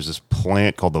breakthrough because there's this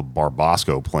plant called the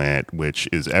Barbasco plant, which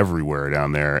is everywhere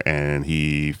down there, and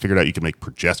he figured out you could make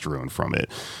progesterone from it.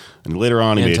 And later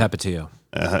on, he made Tapatio.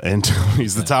 And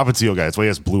he's the Tapatio guy. That's why he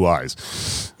has blue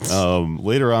eyes.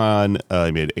 Later on,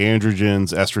 he made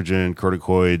androgens, estrogen,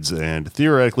 corticoids, and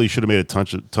theoretically should have made a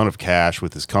ton of cash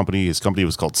with his company. His company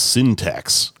was called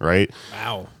Syntex, right?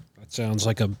 Wow. Sounds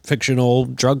like a fictional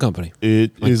drug company.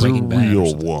 It like is a Breaking Bad or real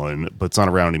something. one, but it's not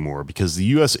around anymore because the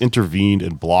U.S. intervened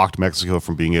and blocked Mexico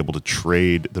from being able to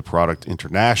trade the product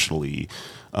internationally.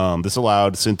 This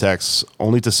allowed Syntex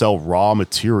only to sell raw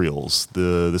materials.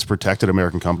 This protected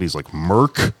American companies like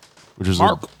Merck, which is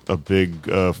a big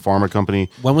pharma company.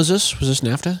 When was this? Was this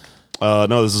NAFTA?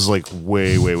 No, this is like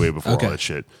way before Okay. all that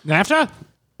shit. NAFTA?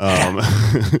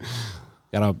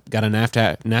 Got a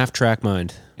NAFTRAC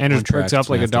mind. Andrew On track perks up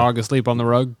to like a NAFTA. dog asleep on the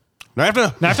rug.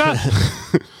 NAFTA?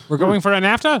 NAFTA? We're going for a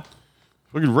NAFTA?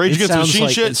 Fucking Rage Against the Machine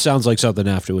like, shit. It sounds like something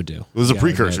NAFTA would do. There's a Yeah,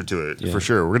 precursor yeah. to it, Yeah. for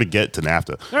sure. We're going to get to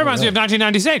NAFTA. That reminds me of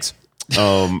 1996.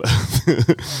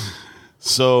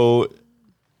 So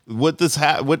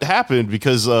what happened,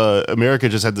 because America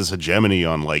just had this hegemony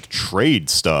on like trade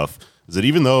stuff, is that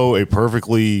even though a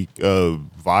perfectly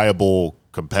viable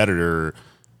competitor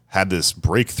had this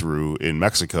breakthrough in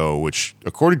Mexico, which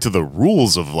according to the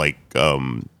rules of like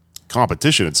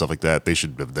competition and stuff like that, they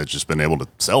should have just been able to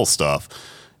sell stuff,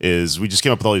 is we just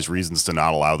came up with all these reasons to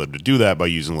not allow them to do that by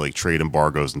using like trade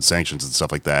embargoes and sanctions and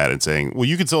stuff like that, and saying, well,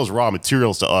 you can sell as raw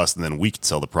materials to us and then we can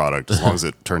sell the product as long as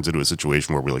it turns into a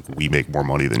situation where we make more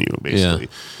money than you, basically.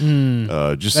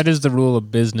 Just That is the rule of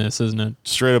business, isn't it?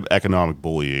 straight up economic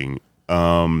bullying. They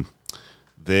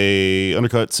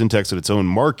undercut Syntex at its own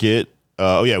market.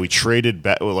 We traded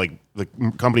like the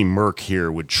company Merck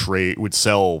here would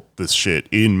sell this shit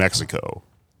in Mexico,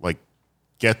 like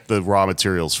get the raw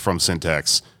materials from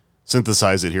Syntex,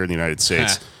 synthesize it here in the United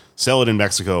States, sell it in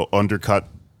Mexico, undercut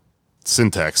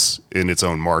Syntex in its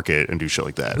own market and do shit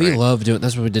like that. We right? love doing.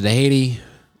 That's what we did to Haiti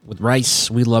with rice.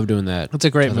 We love doing that. That's a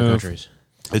great to other move. countries.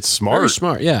 It's smart. Very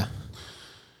smart. Yeah.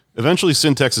 Eventually,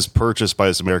 Syntex is purchased by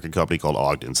this American company called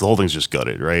Ogden. So the whole thing's just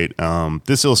gutted, right?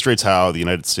 This illustrates how the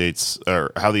United States,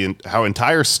 or how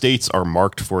entire states are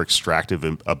marked for extractive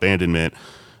abandonment,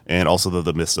 and also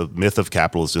the myth of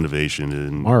capitalist innovation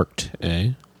and Marked,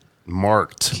 eh?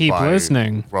 marked. Keep by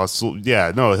listening. Russell.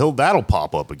 Yeah, no, that'll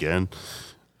pop up again.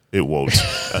 It won't.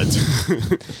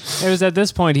 It was at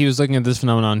this point he was looking at this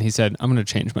phenomenon. He said, "I'm going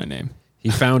to change my name. He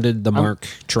founded the Mark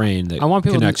train that I want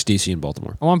people to- connects DC and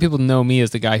Baltimore. I want people to know me as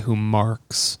the guy who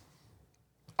marks."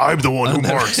 I'm the one who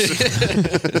marks.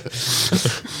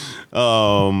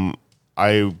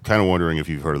 I'm kind of wondering if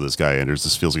you've heard of this guy, Anders.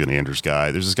 This feels like an Anders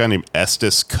guy. There's this guy named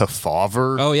Estes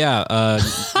Kefauver. Oh yeah,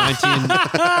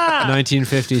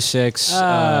 1956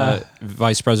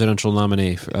 vice presidential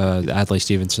nominee, Adlai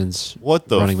Stevenson's What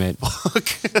the running mate.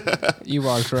 You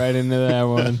walked right into that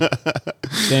one.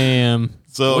 Damn.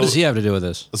 So What does he have to do with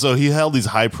this? So he held these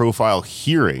high-profile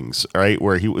hearings, right?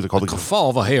 Where he was called the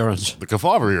Kefauver hearings.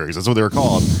 Kefauver hearings. That's what they were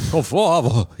called.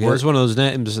 Kefauver. Yeah, it's one of those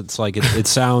names. It's like it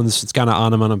sounds. It's kind of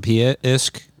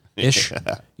onomatopoeia-ish,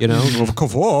 you know,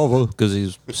 Kefauver, because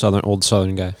he's old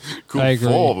Southern guy. I agree.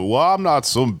 Kefauver. Well, I'm not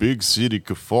some big city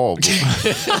Kefauver.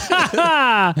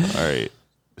 All right.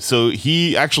 So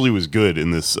he actually was good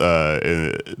in this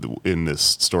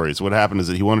story. So what happened is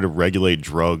that he wanted to regulate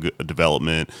drug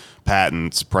development,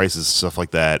 patents, prices, stuff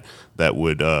like that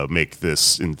would make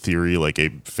this, in theory, like a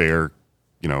fair,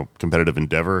 competitive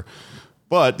endeavor.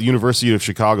 But the University of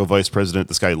Chicago vice president,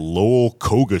 this guy Lowell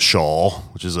Coggeshall,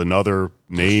 which is another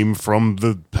name from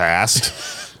the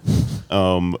past,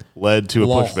 led to a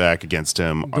pushback against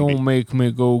him. Don't make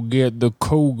me go get the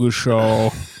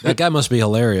Coggeshall. That guy must be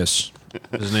hilarious.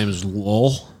 His name is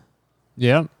Lowell.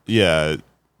 Yeah. Yeah.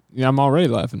 Yeah, I'm already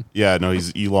laughing. Yeah, no,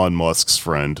 he's Elon Musk's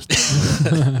friend.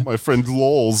 My friend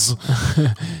Lowell's.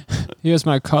 Here's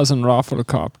my cousin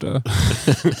Rafflecopter.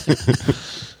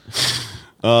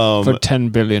 For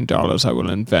 $10 billion, I will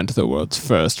invent the world's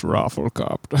first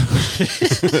Rafflecopter.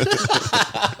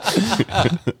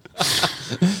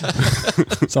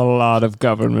 It's a lot of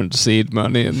government seed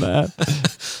money in that.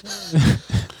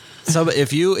 So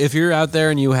if you're out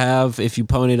there and you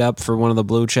ponied up for one of the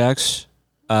blue checks,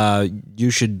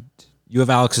 you have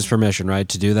Alex's permission, right,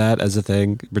 to do that as a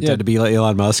thing? Pretend to be like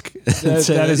Elon Musk.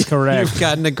 That is correct. You've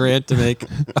gotten a grant to make a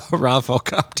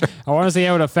Rafflecopter. I want to see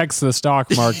how it affects the stock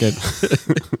market.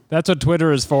 That's what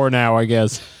Twitter is for now, I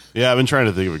guess. Yeah, I've been trying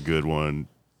to think of a good one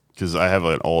because I have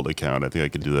an alt account. I think I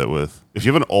could do that with. If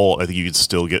you have an alt, I think you could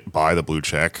still buy the blue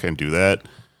check and do that.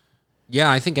 Yeah,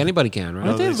 I think anybody can, right?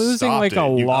 Aren't they they losing stopped like it. a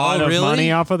lot of really?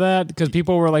 money off of that? Because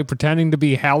people were like pretending to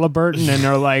be Halliburton and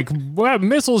they're like, well,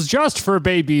 missiles just for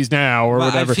babies now or Well,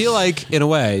 whatever. I feel like, in a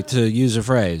way, to use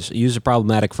a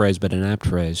problematic phrase, but an apt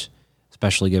phrase,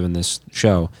 especially given this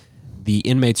show, the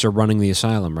inmates are running the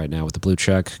asylum right now with the blue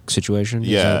check situation.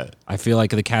 Yeah. I feel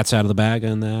like the cat's out of the bag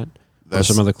on that. There's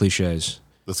some other cliches.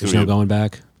 That's There's gonna no be going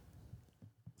back.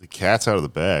 the cat's out of the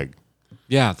bag.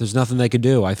 Yeah, there's nothing they could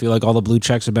do. I feel like all the blue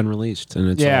checks have been released, and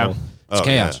it's Yeah. all, it's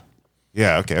chaos.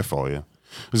 Yeah, okay, I follow you.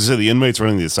 As I said, the inmates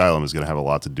running the asylum is going to have a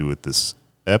lot to do with this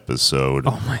episode.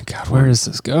 Oh my God, where is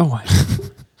this going?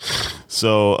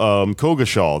 So,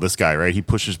 Coggeshall, this guy, right? He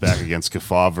pushes back against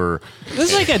Kefauver.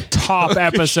 This is like a top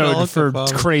episode for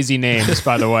crazy names,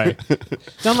 by the way.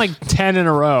 Done like 10 in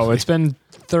a row. It's been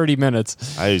 30 minutes.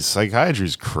 Psychiatry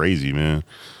is crazy, man.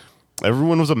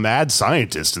 Everyone was a mad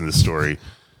scientist in this story.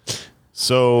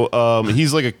 So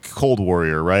he's like a cold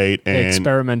warrior, right? They And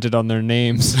experimented on their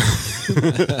names.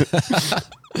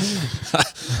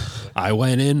 I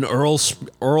went in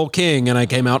Earl King, and I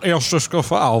came out Estes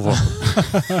Kefauver.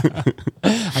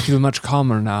 I feel much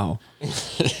calmer now.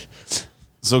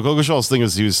 so Coggeshall's thing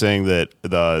is he was saying that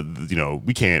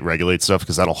we can't regulate stuff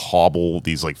because that'll hobble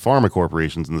these like pharma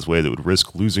corporations in this way that would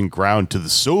risk losing ground to the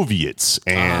Soviets,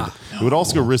 and it would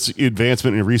also risk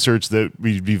advancement in research that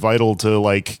would be vital to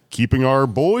like keeping our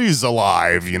boys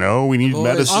alive. We need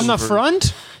medicine On the for-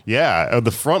 front? Yeah,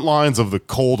 the front lines of the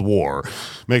Cold War.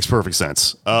 Makes perfect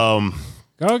sense. Go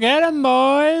get 'em,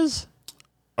 boys.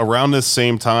 Around this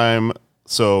same time,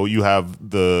 so you have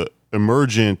the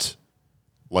emergent,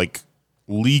 like,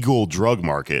 legal drug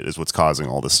market is what's causing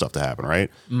all this stuff to happen, right?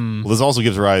 Well, this also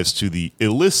gives rise to the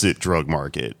illicit drug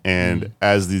market. And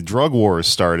as the drug war is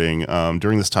starting,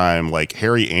 during this time, like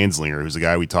Harry Anslinger, who's the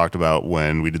guy we talked about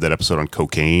when we did that episode on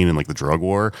cocaine and like the drug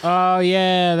war. Oh,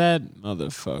 yeah, that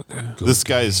motherfucker. This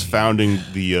guy is founding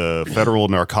the Federal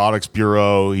Narcotics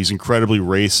Bureau. He's incredibly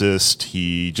racist.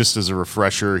 He, just as a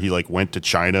refresher, he like went to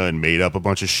China and made up a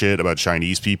bunch of shit about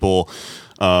Chinese people.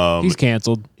 He's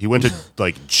canceled. He went to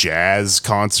like jazz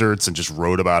concerts and just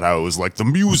wrote about how it was like the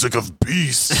music of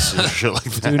beasts and shit like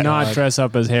that. Do not dress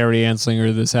up as Harry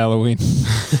Anslinger this Halloween.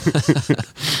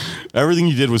 Everything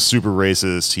he did was super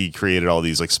racist. He created all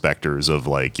these like specters of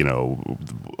like, you know,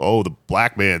 oh, the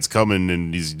black man's coming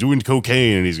and he's doing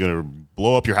cocaine and he's going to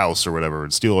blow up your house or whatever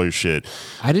and steal all your shit.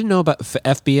 I didn't know about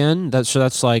FBN.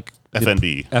 That's like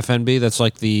FNB. FNB. That's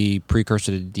like the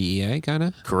precursor to DEA, kind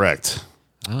of. Correct.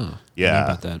 Oh, Yeah,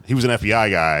 about that. He was an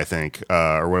FBI guy, I think,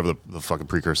 or whatever the fucking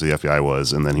precursor to the FBI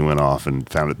was, and then he went off and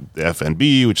founded the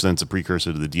FNB, which then's a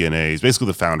precursor to the DNA. He's basically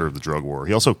the founder of the drug war.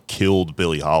 He also killed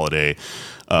Billie Holiday.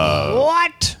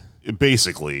 What?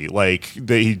 Basically, like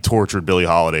he tortured Billie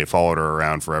Holiday, followed her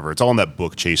around forever. It's all in that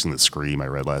book, Chasing the Scream, I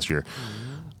read last year.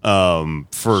 For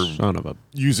Son of a.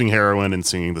 using heroin and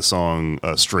singing the song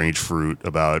 "Strange Fruit"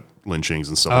 about lynchings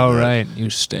and stuff. like that. Right.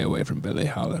 You stay away from Billie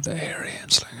Holiday, Harry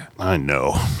Anslinger. I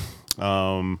know.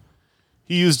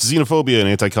 He used xenophobia and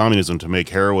anti-communism to make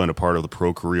heroin a part of the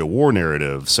pro-Korea War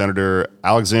narrative. Senator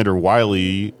Alexander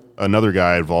Wiley, another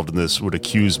guy involved in this, would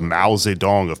accuse Mao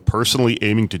Zedong of personally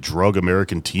aiming to drug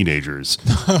American teenagers.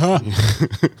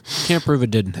 Can't prove it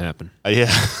didn't happen.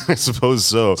 Yeah, I suppose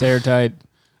so. It's airtight.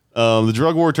 The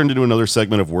drug war turned into another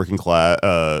segment of working class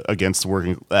against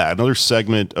the another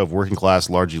segment of working class,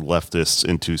 largely leftists,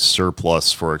 into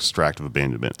surplus for extractive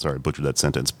abandonment. Sorry, I butchered that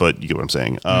sentence, but you get what I'm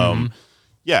saying.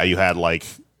 Yeah, you had like,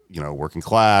 you know, working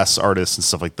class artists and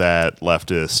stuff like that,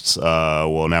 leftists.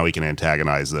 Well, now we can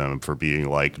antagonize them for being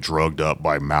like drugged up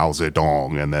by Mao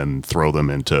Zedong and then throw them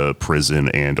into prison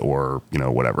and or, you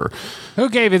know, whatever. Who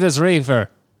gave you this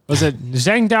reefer? Was it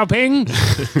Zhang Daoping?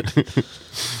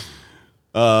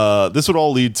 This would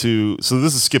all lead to, so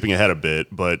this is skipping ahead a bit,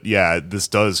 but yeah, this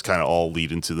does kind of all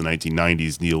lead into the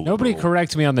 1990s neoliberal. Nobody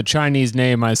correct me on the Chinese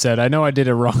name I said. I know I did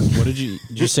it wrong. What did you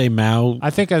say, Mao?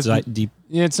 I think I said, Deep.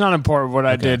 yeah, it's not important what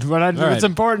I did. What's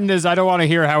important is I don't want to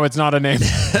hear how it's not a name.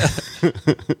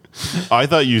 I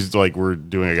thought you like were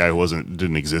doing a guy who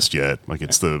didn't exist yet. Like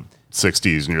it's the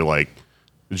 60s and you're like,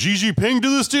 Xi Jinping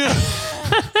do this to you?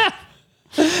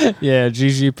 Yeah, Xi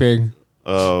Jinping.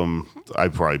 I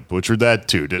probably butchered that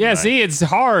too, didn't I? Yeah, see, it's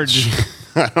hard.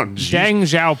 Deng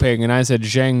Xiaoping, and I said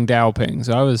Zheng Daoping,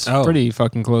 so I was pretty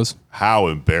fucking close. How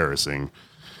embarrassing.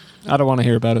 I don't want to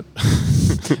hear about it.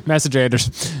 Message Anders.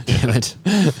 Damn it.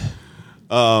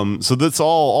 So that's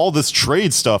all this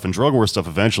trade stuff and drug war stuff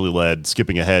eventually led,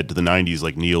 skipping ahead to the 90s,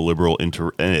 like neoliberal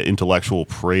intellectual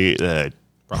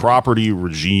property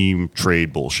regime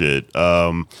trade bullshit.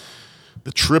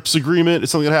 The TRIPS agreement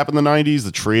is something that happened in the 90s.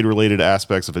 The trade-related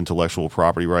aspects of intellectual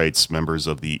property rights. Members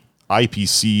of the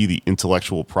IPC, the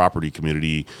intellectual property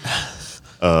community,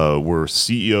 were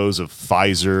CEOs of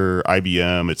Pfizer,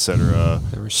 IBM, etc.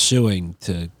 They were suing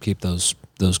to keep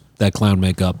that clown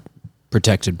makeup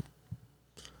protected.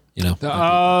 You know.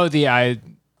 That's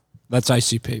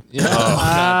ICP.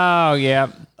 Oh, yeah.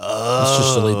 Let's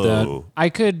just delete that.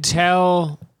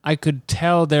 I could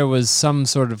tell there was some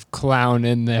sort of clown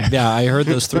in there. Yeah, I heard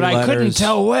those three but letters. I couldn't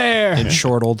tell where. And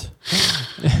shortled.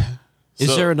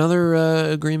 Is there another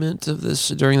agreement of this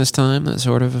during this time that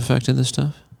sort of affected this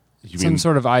stuff? Some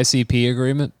sort of ICP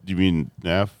agreement? You mean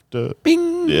NAFTA?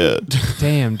 Bing! Yeah.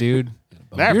 Damn, dude.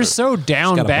 NAFTA. You're so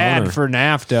down got a bad boner. for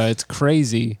NAFTA. It's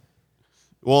crazy.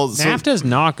 Well, NAFTA's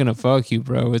not going to fuck you,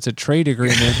 bro. It's a trade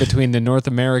agreement between the North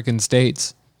American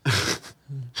states.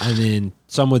 I mean,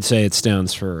 some would say it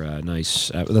stands for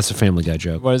nice. That's a Family Guy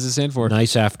joke. What does it stand for?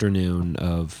 Nice afternoon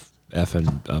of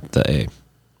effing up the A.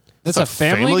 That's a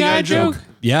Family Guy joke?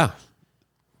 Yeah.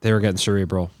 They were getting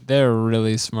cerebral. They're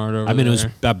really smart over there. I mean, it was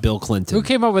about Bill Clinton. Who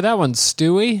came up with that one?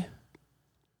 Stewie?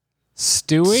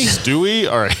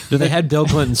 Stewie? All right. They had Bill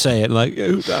Clinton say it like,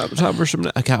 time for some.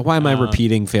 Okay, why am I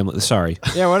repeating Family? Sorry.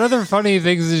 Yeah, what other funny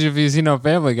things have you seen on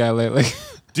Family Guy lately?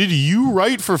 Did you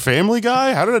write for Family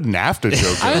Guy? How did a NAFTA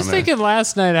joke get I was on there? thinking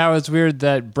last night how it's weird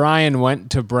that Brian went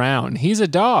to Brown. He's a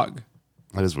dog.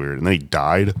 That is weird. And then he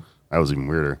died. That was even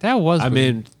weirder. That was I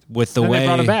weird. mean, with the Then they way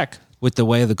brought it back. With the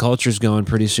way the culture's going,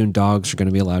 pretty soon dogs are going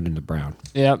to be allowed into Brown.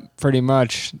 Yeah, pretty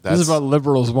much. This That's- is what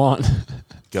liberals want.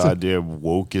 Goddamn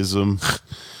wokeism.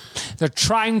 They're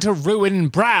trying to ruin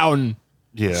Brown.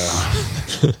 Yeah.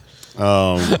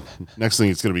 Next thing,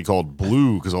 it's going to be called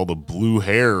Blue because all the blue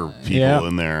hair people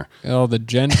in there. All the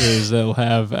genders they'll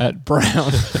have at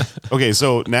Brown. Okay,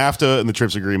 so NAFTA and the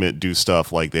TRIPS agreement do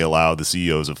stuff like they allow the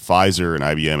CEOs of Pfizer and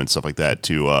IBM and stuff like that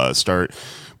to start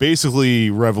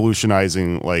basically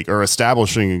revolutionizing or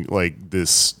establishing like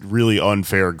this really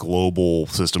unfair global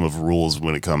system of rules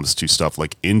when it comes to stuff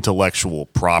like intellectual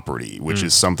property, which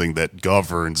is something that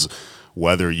governs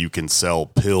whether you can sell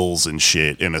pills and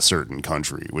shit in a certain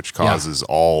country, which causes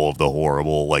all of the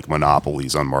horrible like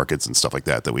monopolies on markets and stuff like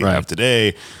that we have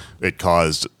today. It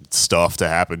caused stuff to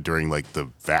happen during like the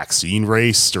vaccine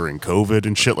race during COVID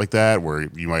and shit like that, where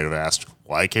you might have asked,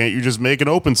 why can't you just make an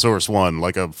open source one,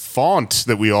 like a font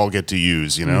that we all get to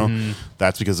use, you know?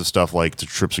 That's because of stuff like the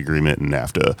TRIPS agreement and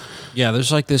NAFTA. Yeah,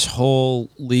 there's like this whole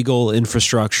legal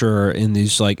infrastructure in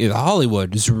these, like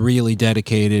Hollywood is really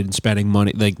dedicated and spending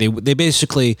money. Like they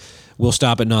basically will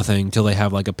stop at nothing till they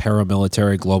have like a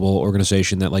paramilitary global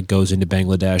organization that like goes into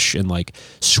Bangladesh and like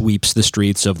sweeps the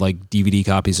streets of like DVD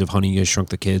copies of Honey, I Shrunk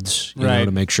the Kids, you know,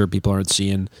 to make sure people aren't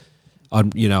seeing,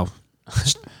 you know,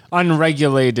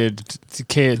 unregulated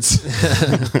kids.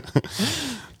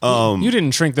 You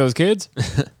didn't shrink those kids.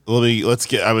 Let's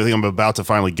get. I think I'm about to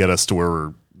finally get us to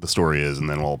where the story is, and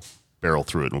then we'll barrel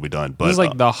through it and we'll be done. But this is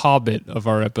like the Hobbit of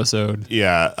our episode.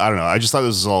 Yeah, I don't know. I just thought this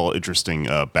was all interesting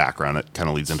background. It kind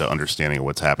of leads into understanding of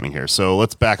what's happening here. So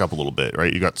let's back up a little bit,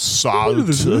 right? You got Salt,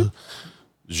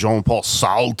 Jean-Paul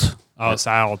Salt. Oh,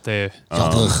 Salt. I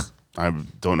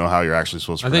don't know how you're actually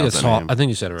supposed to pronounce that name. I think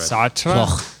you said it right.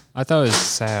 Sartre? I thought it was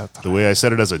Sartre. The way I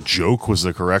said it as a joke was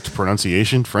the correct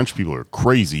pronunciation. French people are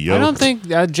crazy, yo. I don't think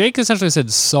Jake essentially said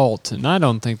salt, and I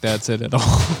don't think that's it at all.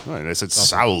 All right, I said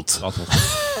Salt.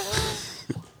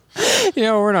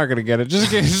 Yeah, we're not gonna get it.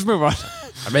 Just move on.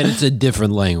 I mean, it's a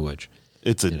different language.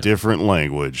 It's a different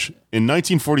language. In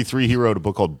 1943, he wrote a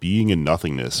book called Being and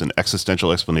Nothingness, an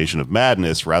existential explanation of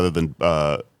madness rather than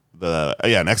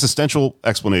an existential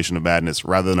explanation of madness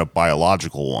rather than a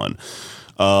biological one.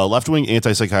 Left-wing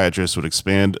anti-psychiatrists would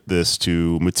expand this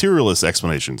to materialist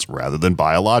explanations rather than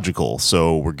biological.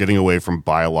 So we're getting away from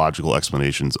biological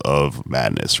explanations of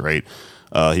madness, right?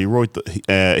 He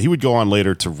would go on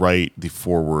later to write the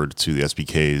foreword to the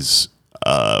SPK's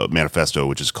manifesto,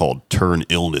 which is called "Turn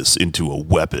Illness into a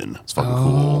Weapon." It's fucking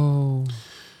cool.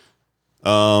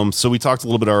 So we talked a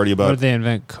little bit already about. What did they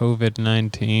invent?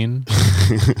 COVID-19.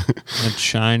 The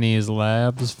Chinese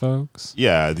labs, folks.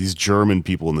 Yeah, these German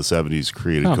people in the 70s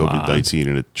created COVID-19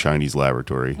 in a Chinese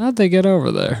laboratory. How'd they get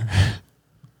over there?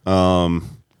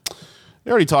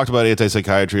 They already talked about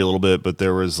anti-psychiatry a little bit, but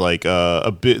there was like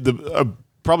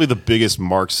probably the biggest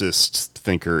Marxist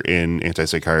thinker in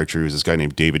anti-psychiatry was this guy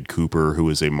named David Cooper, who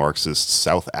was a Marxist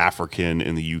South African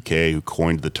in the UK who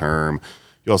coined the term.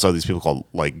 You also have these people called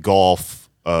like Cooper,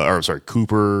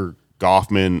 Goffman,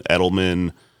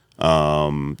 Edelman.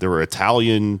 There were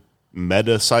Italian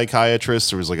meta-psychiatrists.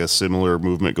 There was like a similar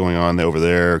movement going on over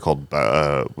there called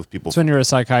with people. It's when you're a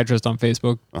psychiatrist on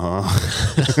Facebook.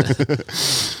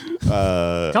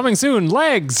 Coming soon,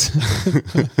 legs.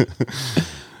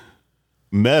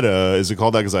 Meta, is it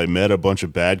called that because I met a bunch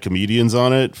of bad comedians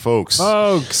on it? Folks.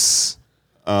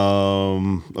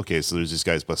 Okay, so there's these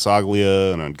guys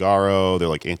Basaglia and Ungaro. They're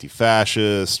like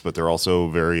anti-fascist, but they're also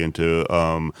very into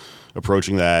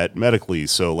approaching that medically.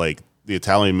 So like the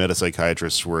Italian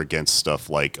metapsychiatrists were against stuff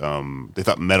like they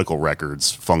thought medical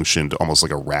records functioned almost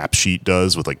like a rap sheet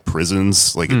does with like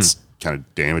prisons. Like it's kind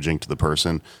of damaging to the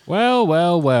person. Well,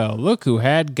 look who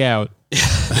had gout. Yeah.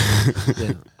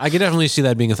 I could definitely see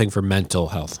that being a thing for mental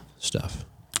health stuff.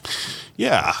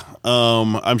 Yeah,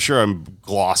 I'm sure I'm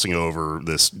glossing over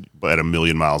this at a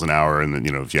million miles an hour, and then,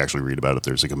 you know, if you actually read about it,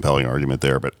 there's a compelling argument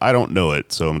there, but I don't know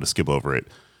it, so I'm going to skip over it.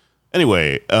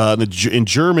 Anyway, in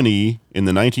Germany in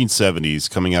the 1970s,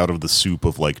 coming out of the soup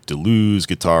of like Deleuze,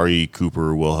 Guattari,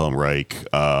 Cooper, Wilhelm Reich,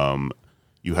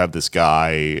 you have this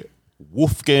guy,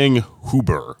 Wolfgang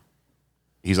Huber.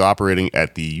 He's operating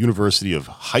at the University of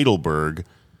Heidelberg.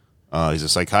 He's a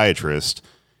psychiatrist.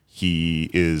 He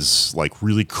is like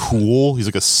really cool. He's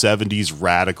like a 70s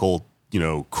radical, you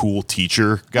know, cool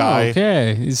teacher guy. Oh,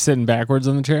 okay. He's sitting backwards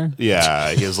on the chair.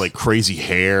 Yeah. He has like crazy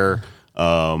hair.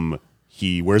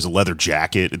 He wears a leather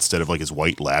jacket instead of like his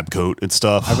white lab coat and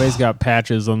stuff. Everybody's got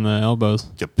patches on the elbows.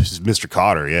 Yep, Mr.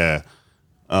 Cotter, yeah.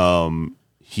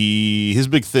 His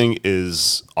big thing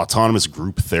is autonomous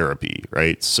group therapy,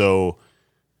 right? So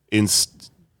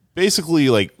basically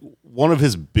like one of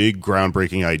his big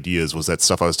groundbreaking ideas was that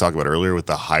stuff I was talking about earlier with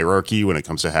the hierarchy when it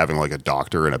comes to having like a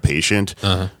doctor and a patient.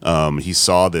 He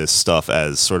saw this stuff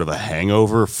as sort of a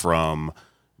hangover from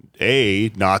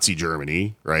Nazi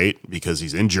Germany, right? Because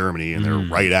he's in Germany and they're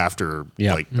right after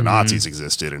like the Nazis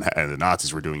existed and the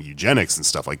Nazis were doing eugenics and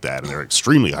stuff like that. And they're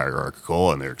extremely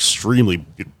hierarchical and they're extremely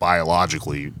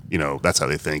biologically, that's how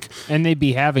they think. And they'd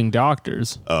be having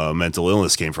doctors. Mental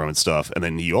illness came from and stuff. And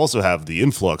then you also have the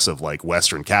influx of like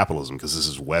Western capitalism because this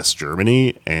is West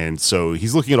Germany. And so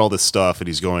he's looking at all this stuff and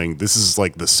he's going, this is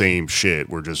like the same shit.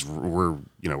 We're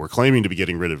claiming to be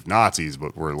getting rid of Nazis,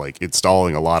 but we're like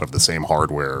installing a lot of the same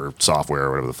hardware or software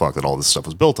or whatever the fuck that all this stuff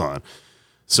was built on.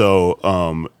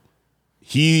 So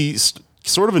he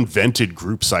sort of invented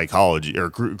group psychology or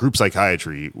group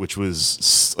psychiatry, which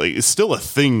was like is still a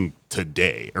thing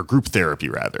today, or group therapy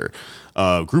rather.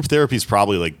 Group therapy is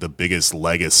probably like the biggest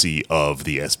legacy of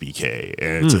the SBK,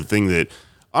 and it's a thing that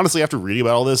honestly, after reading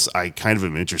about all this, I kind of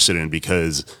am interested in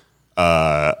because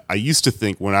I used to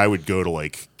think when I would go to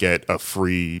like get a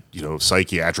free,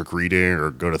 psychiatric reading or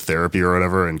go to therapy or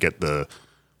whatever and get the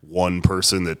one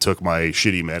person that took my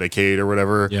shitty Medicaid or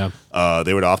whatever,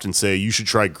 they would often say, you should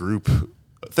try group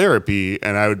therapy.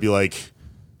 And I would be like,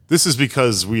 this is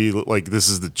because this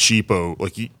is the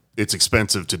cheapo, it's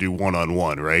expensive to do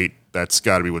one-on-one, right? That's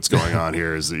got to be what's going on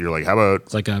here is that you're like, how about...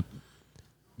 It's like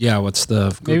what's the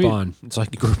Groupon? It's like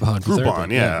Groupon.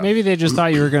 Groupon, yeah. Maybe they just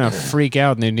thought you were going to freak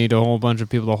out and they need a whole bunch of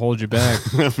people to hold you back.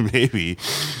 Maybe.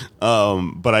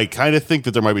 But I kind of think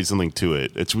that there might be something to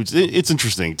it. It's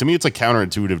interesting. To me, it's like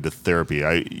counterintuitive to therapy.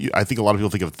 I think a lot of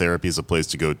people think of therapy as a place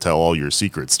to go tell all your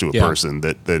secrets to a person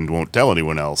that then won't tell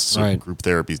anyone else. So group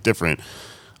therapy is different.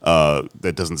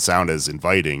 That doesn't sound as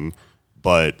inviting.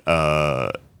 But,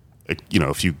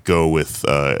 if you go with...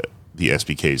 the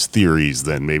SBK's theories,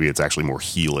 then maybe it's actually more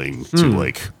healing to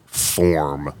like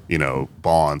form,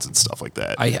 bonds and stuff like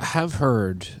that. I have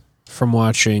heard from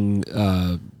watching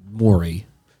Maury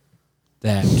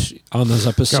that on those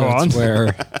episodes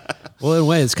where, well, in a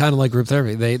way, it's kind of like group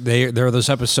therapy. There are those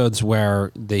episodes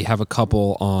where they have a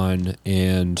couple on,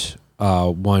 and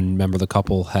one member of the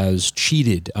couple has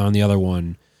cheated on the other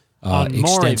one extensively.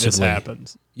 Maury, this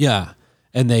happens. Yeah.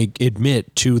 And they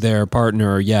admit to their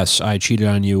partner, yes, I cheated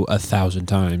on you 1,000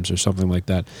 times or something like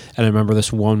that. And I remember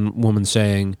this one woman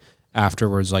saying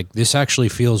afterwards, like, this actually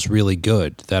feels really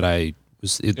good that I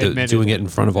was doing it in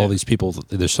front of all these people.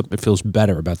 There's something, it feels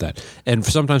better about that. And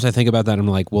sometimes I think about that and I'm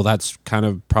like, well, that's kind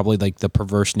of probably like the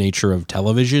perverse nature of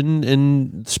television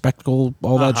and spectacle,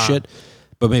 all that shit.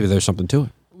 But maybe there's something to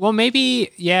it. Well,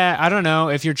 maybe, I don't know.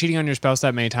 If you're cheating on your spouse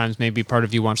that many times, maybe part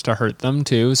of you wants to hurt them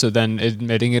too. So then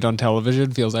admitting it on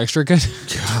television feels extra good.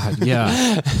 God,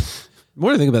 yeah. What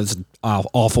do you think about this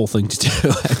awful thing to do,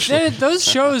 actually? Those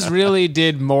shows really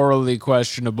did morally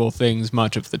questionable things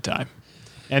much of the time.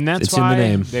 And that's It's in the why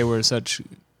name. they were such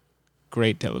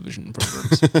great television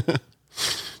programs.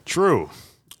 True.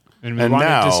 And we wanted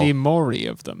now- to see more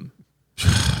of them.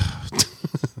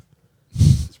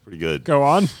 It's pretty good. Go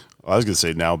on. I was going to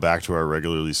say now back to our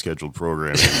regularly scheduled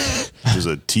programming. There's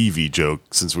a TV joke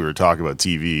since we were talking about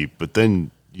TV, but then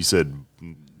you said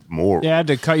more. Yeah, I had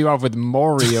to cut you off with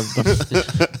more of them.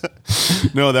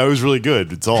 No, that was really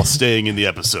good. It's all staying in the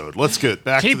episode. Let's get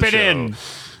back Keep to the it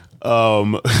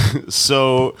show. in.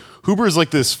 So Huber is like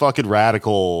this fucking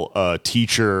radical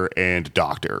teacher and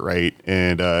doctor, right?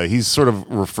 And he sort of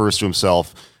refers to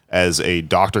himself as a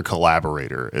doctor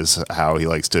collaborator, is how he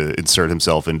likes to insert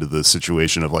himself into the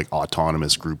situation of like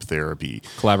autonomous group therapy.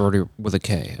 Collaborator with a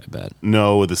K, I bet.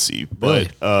 No, with a C. Really?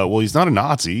 But well, he's not a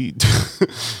Nazi.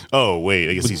 Oh wait,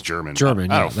 I guess he's German.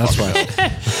 German, I yeah, don't that's fucking know.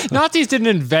 right. Nazis didn't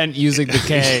invent using the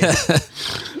K.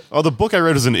 Oh, the book I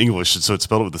read was in English, so it's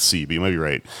spelled with a C, but you might be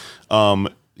right.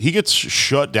 He gets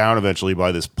shut down eventually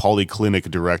by this polyclinic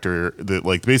director, that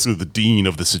like basically the dean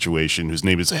of the situation, whose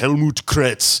name is Helmut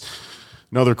Kretz.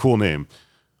 Another cool name.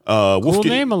 Cool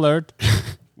name alert.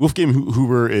 Wolfgang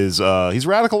Huber is he's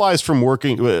radicalized from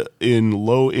working in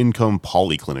low-income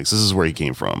polyclinics. This is where he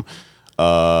came from.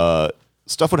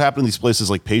 Stuff would happen in these places,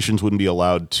 like patients wouldn't be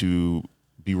allowed to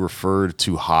be referred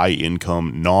to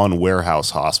high-income,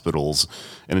 non-warehouse hospitals,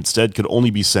 and instead could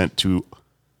only be sent to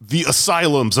the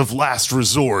asylums of last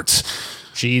resort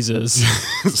Jesus.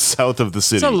 south of the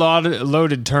city. It's a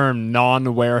loaded term,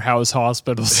 non-warehouse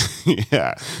hospitals.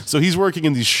 Yeah. So he's working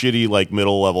in these shitty, like,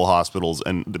 middle-level hospitals,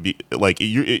 and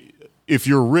if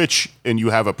you're rich and you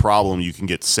have a problem, you can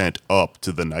get sent up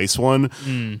to the nice one,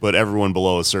 but everyone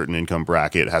below a certain income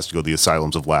bracket has to go to the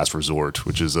asylums of last resort,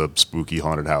 which is a spooky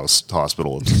haunted house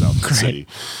hospital in the south of the city.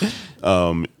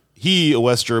 He, a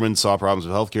West German, saw problems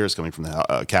with healthcare is coming from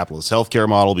the capitalist healthcare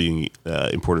model being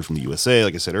imported from the USA,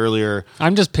 like I said earlier.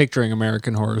 I'm just picturing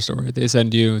American Horror Story. They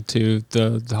send you to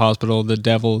the hospital. The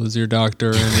devil is your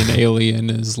doctor, and an alien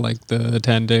is like the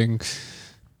attending.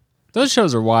 Those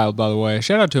shows are wild, by the way.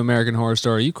 Shout out to American Horror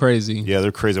Story. You crazy. Yeah,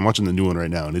 they're crazy. I'm watching the new one right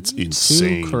now, and it's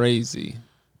insane. Too crazy.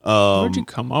 Where'd you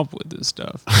come up with this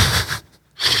stuff?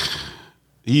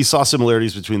 He saw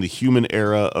similarities between the human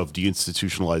era of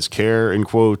deinstitutionalized care, in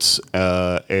quotes,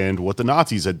 and what the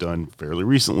Nazis had done fairly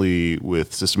recently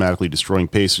with systematically destroying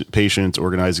patients,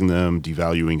 organizing them,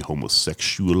 devaluing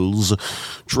homosexuals,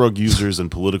 drug users,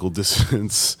 and political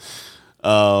dissidents.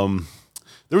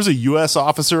 There was a U.S.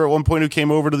 officer at one point who came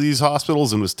over to these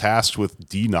hospitals and was tasked with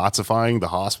denazifying the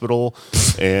hospital,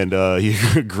 and he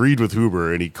agreed with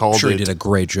Huber, and he called Sure, it. he did a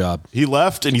great job. He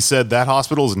left, and he said that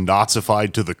hospital is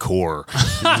Nazified to the core.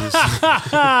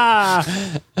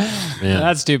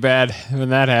 That's too bad when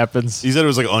that happens. He said it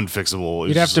was like unfixable.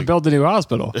 You'd have to build a new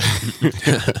hospital.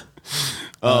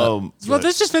 Well,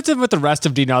 this just fits in with the rest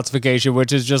of denazification,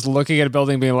 which is just looking at a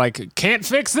building being like, can't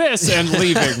fix this, and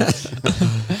leaving.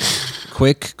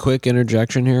 Quick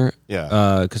interjection here.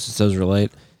 Yeah. Because it does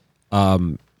relate.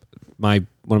 One of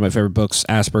my favorite books,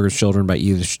 Asperger's Children by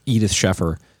Edith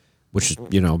Schaeffer, which is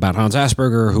about Hans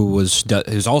Asperger,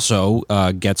 who's also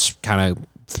gets kind of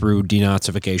through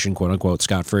denazification, quote unquote,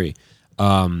 scot free.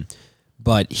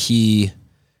 But she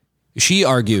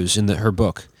argues in her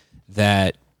book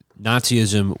that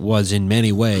Nazism was in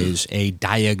many ways a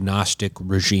diagnostic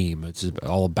regime. It's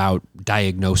all about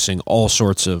diagnosing all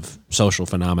sorts of social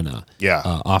phenomena,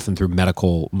 often through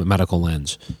medical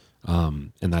lens,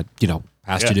 and that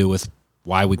has to do with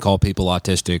why we call people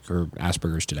autistic or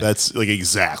Asperger's today. That's like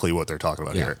exactly what they're talking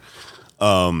about here.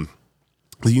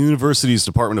 The university's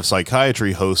Department of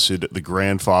Psychiatry hosted the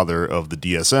grandfather of the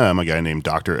DSM, a guy named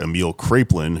Dr. Emil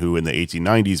Kraepelin, who in the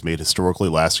 1890s made historically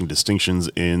lasting distinctions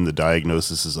in the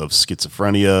diagnoses of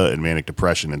schizophrenia and manic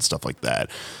depression and stuff like that.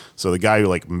 So the guy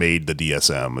who made the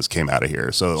DSM came out of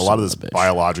here. So a lot of this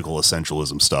biological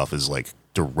essentialism stuff is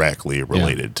directly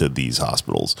related to these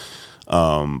hospitals.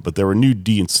 But there were new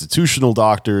deinstitutional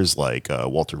doctors like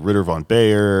Walter Ritter von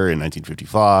Baer in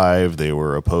 1955. They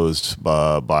were opposed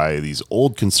by these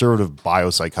old conservative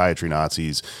biopsychiatry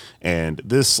Nazis. And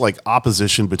this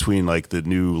opposition between the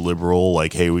new liberal,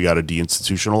 hey, we got to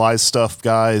deinstitutionalize stuff,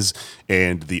 guys,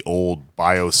 and the old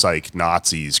biopsych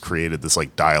Nazis created this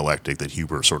dialectic that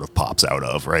Huber sort of pops out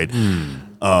of, right?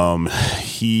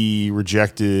 He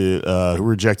rejected,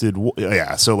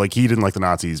 so he didn't like the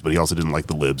Nazis, but he also didn't like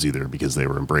the libs either because they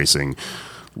were embracing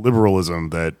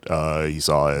liberalism that he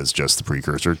saw as just the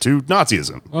precursor to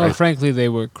Nazism. Well, right? frankly, they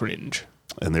were cringe.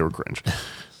 And they were cringe.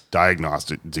 Diagnosed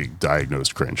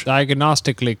cringe.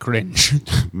 Diagnostically cringe.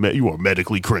 You are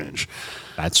medically cringe.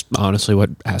 That's honestly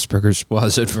what Asperger's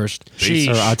was at first. Sheesh.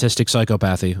 Or autistic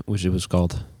psychopathy, which it was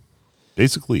called.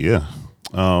 Basically, yeah.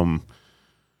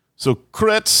 So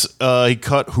Kretz, he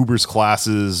cut Huber's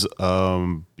classes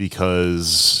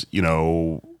because,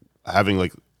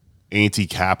 having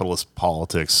anti-capitalist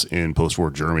politics in post-war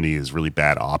Germany is really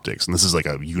bad optics. And this is a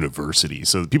university.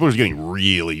 So people are getting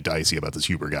really dicey about this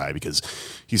Huber guy because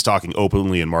he's talking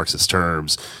openly in Marxist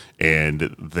terms.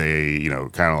 And they,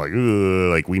 kind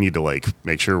of we need to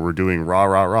make sure we're doing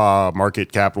rah,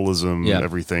 market capitalism,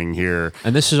 everything here.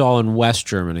 And this is all in West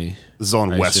Germany. This is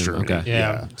all in West Germany. Okay.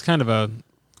 Yeah. It's kind of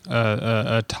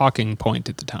a talking point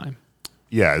at the time.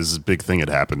 Yeah, this is a big thing that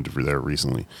happened over there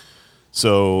recently.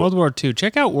 So World War II.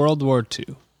 Check out World War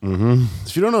II.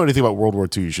 If you don't know anything about World War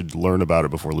II, you should learn about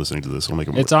it before listening to this. It'll make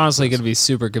it more It's honestly going to be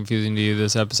super confusing to you,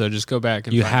 this episode. Just go back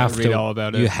and read all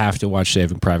about it. You have to watch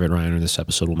Saving Private Ryan, or this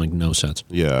episode will make no sense.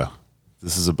 Yeah.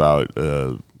 This is about,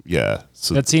 So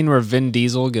that scene where Vin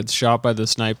Diesel gets shot by the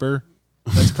sniper,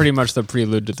 that's pretty much the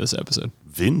prelude to this episode.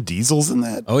 Vin Diesel's in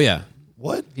that? Oh, yeah.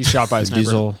 What? He's shot by a sniper.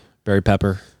 Diesel, Barry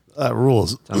Pepper. That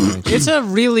rules. It's a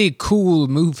really cool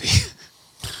movie.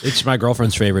 It's my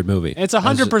girlfriend's favorite movie. It's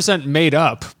 100% made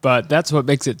up, but that's what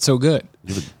makes it so good.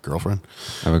 You have a girlfriend?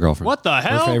 I have a girlfriend. What the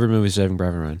hell? Her favorite movie is Saving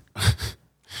Private Ryan.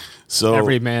 So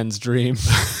Every man's dream.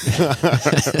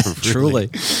 Truly.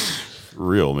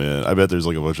 real, man. I bet there's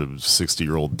a bunch of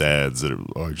 60-year-old dads that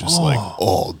are just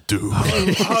oh, dude.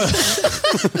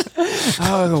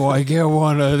 How do I get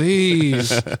one of these?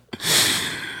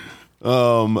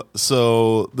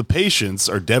 So the patients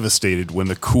are devastated when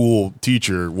the cool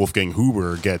teacher Wolfgang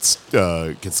Huber gets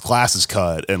classes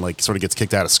cut and sort of gets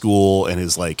kicked out of school, and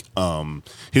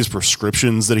his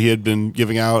prescriptions that he had been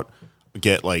giving out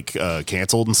get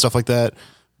canceled and stuff like that.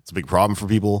 It's a big problem for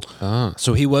people.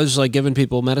 So he was giving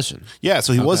people medicine. Yeah,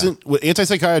 so he wasn't.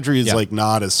 Anti-psychiatry is Yeah.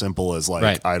 not as simple as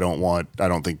Right. I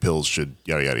don't think pills should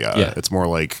yada yada yada. Yeah. It's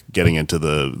more getting into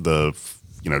the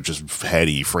just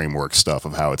heady framework stuff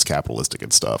of how it's capitalistic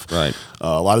and stuff. Right.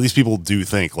 A lot of these people do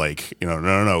think like,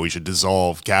 no, we should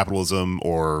dissolve capitalism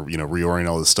or, reorient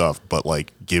all this stuff, but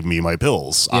like, give me my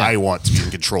pills. Yeah. I want to be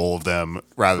in control of them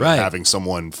rather than Right. having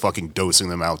someone fucking dosing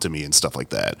them out to me and stuff like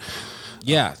that.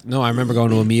 Yeah, no, I remember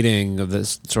going to a meeting of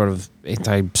this sort of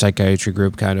anti-psychiatry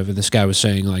group kind of, and this guy was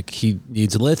saying like he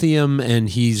needs lithium and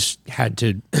he's had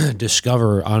to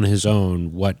discover on his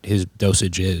own what his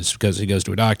dosage is because he goes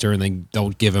to a doctor and they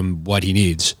don't give him what he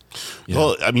needs.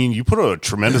 Well, I mean, you put a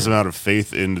tremendous amount of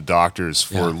faith into doctors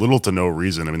for Yeah. little to no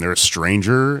reason. I mean, they're a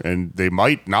stranger and they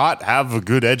might not have a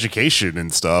good education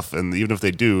and stuff. And even if they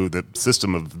do, the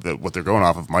system of what they're going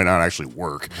off of might not actually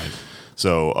work. Right.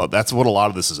 So that's what a lot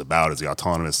of this is about: is the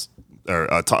autonomous or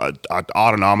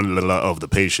autonomy of the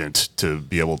patient to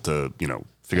be able to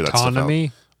figure that stuff out.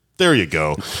 Autonomy? There you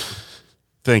go.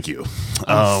 Thank you.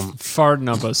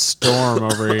 Farting up a storm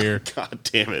over here. God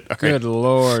damn it! All Good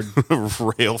Lord.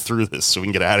 right. Rail through this so we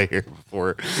can get out of here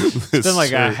before It's been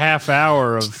like a half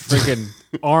hour of freaking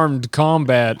armed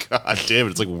combat God damn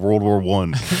it! It's like World War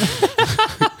One.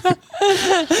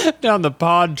 down the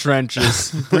pod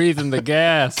trenches, breathing the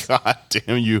gas. God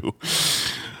damn you.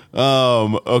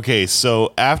 Okay,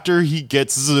 so after he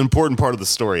gets, this is an important part of the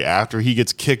story, after he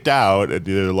gets kicked out and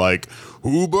they're like,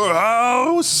 Huber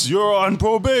House, you're on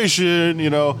probation,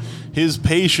 his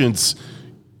patients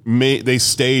they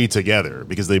stay together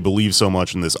because they believe so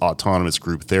much in this autonomous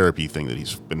group therapy thing that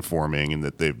he's been forming and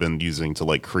that they've been using to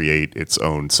like create its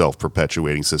own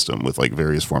self-perpetuating system with like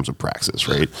various forms of praxis,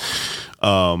 right?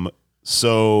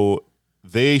 So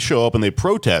they show up and they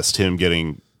protest him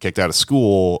getting kicked out of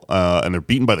school, and they're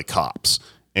beaten by the cops.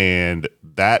 And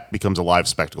that becomes a live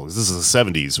spectacle. This is the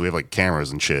 70s, so we have like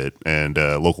cameras and shit and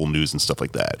local news and stuff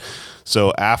like that.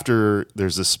 So after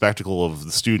there's this spectacle of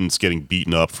the students getting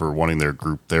beaten up for wanting their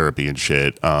group therapy and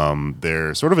shit,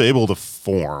 they're sort of able to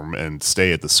form and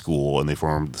stay at the school, and they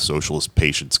form the Socialist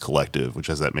Patients Collective, which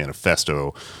has that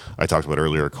manifesto I talked about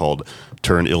earlier called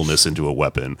Turn Illness into a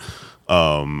Weapon.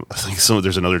 I think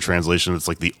there's another translation that's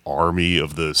like the Army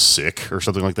of the Sick or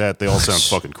something like that. They all sound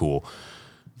fucking cool.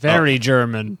 Very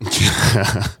German.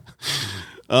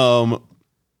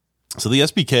 So the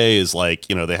SPK is like,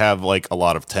 they have like a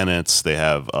lot of tenets. They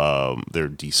have, they're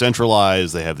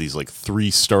decentralized. They have these like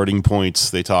 3 starting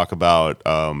points they talk about.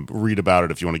 Read about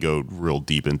it if you want to go real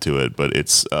deep into it. But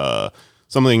it's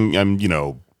something I'm,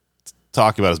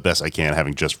 talking about as best I can,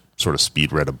 having just sort of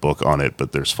speed read a book on it.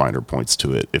 But there's finer points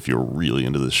to it if you're really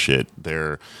into this shit.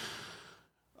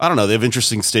 I don't know, they have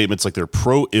interesting statements like they're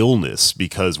pro-illness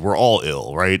because we're all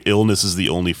ill, right? Illness is the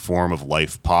only form of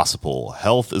life possible.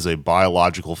 Health is a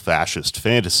biological fascist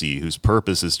fantasy whose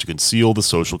purpose is to conceal the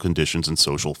social conditions and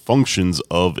social functions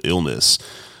of illness.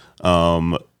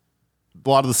 A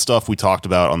lot of the stuff we talked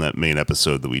about on that main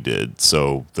episode that we did,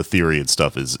 so the theory and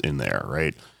stuff is in there,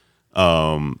 right?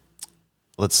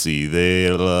 Let's see, and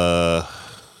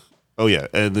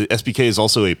the SPK is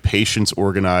also a patients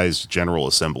organized general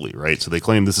assembly, right? So they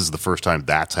claim this is the first time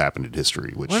that's happened in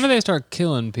history. Which When do they start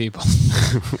killing people?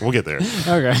 we'll get there.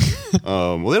 Okay.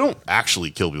 Well, they don't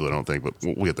actually kill people, I don't think, but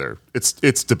we'll get there.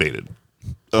 It's debated.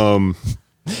 I'm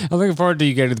looking forward to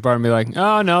you getting to the part and be like,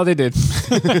 oh, no, they did.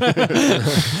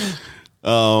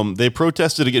 They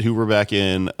protested to get Hoover back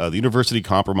in. The university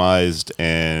compromised,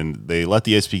 and they let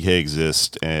the SPK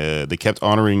exist. They kept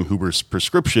honoring Hoover's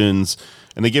prescriptions,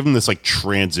 and they gave him this like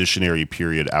transitionary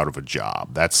period out of a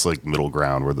job. That's like middle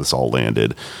ground where this all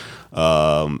landed.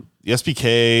 The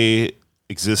SPK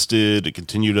existed, it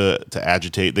continued to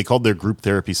agitate. They called their group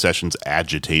therapy sessions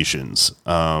agitations.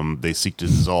 They seek to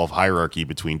dissolve hierarchy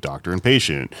between doctor and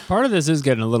patient. Part of this is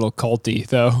getting a little culty,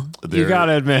 though. You got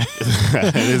to admit.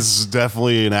 It is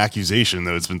definitely an accusation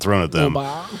that has been thrown at them.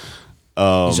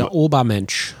 He's an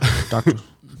Obermensch. Doctor.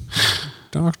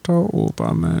 Dr.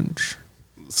 Obermensch.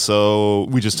 So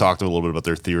we just talked a little bit about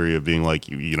their theory of being like,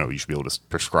 you should be able to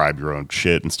prescribe your own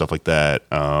shit and stuff like that.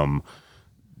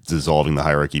 Dissolving the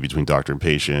hierarchy between doctor and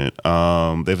patient. They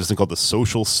have this thing called the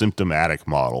social symptomatic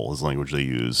model is the language they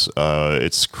use.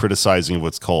 It's criticizing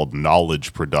what's called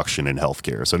knowledge production in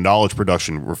healthcare. So knowledge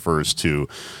production refers to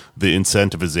the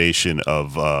incentivization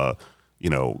of,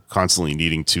 constantly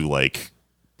needing to like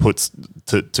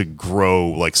to grow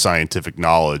like scientific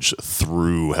knowledge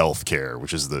through healthcare,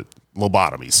 which is the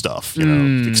lobotomy stuff,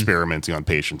 experimenting on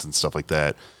patients and stuff like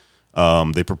that.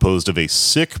 They proposed of a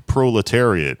sick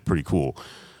proletariat. Pretty cool.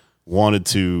 They wanted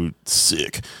to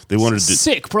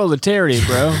Sick proletariat,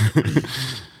 bro.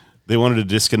 They wanted to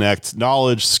disconnect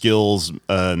knowledge, skills,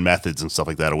 and methods and stuff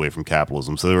like that away from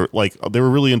capitalism. So they were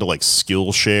really into like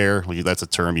skill share. Like that's a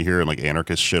term you hear in like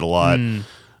anarchist shit a lot.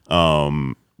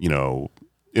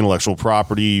 intellectual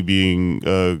property being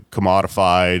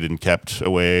commodified and kept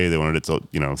away. They wanted it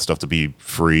to, stuff to be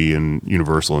free and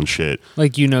universal and shit.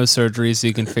 Like, surgery so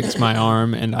you can fix my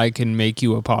arm and I can make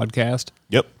you a podcast.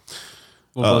 Yep.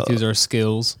 We'll both use our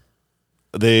skills.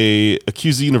 They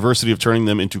accuse the university of turning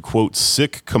them into, quote,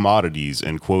 sick commodities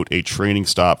and, quote, a training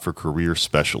stop for career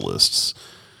specialists.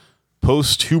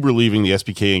 Post Huber leaving, the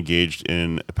SPK engaged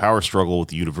in a power struggle with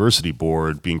the university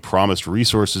board, being promised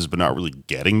resources but not really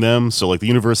getting them. So, like, the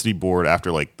university board,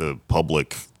 after, like, the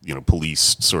public,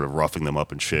 police sort of roughing them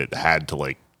up and shit, had to,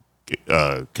 like,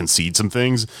 concede some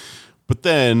things. But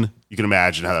then, you can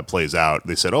imagine how that plays out.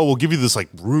 They said, oh, we'll give you this, like,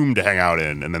 room to hang out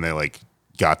in. And then they, like,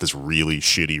 got this really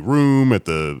shitty room at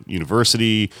the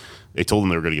university. They told them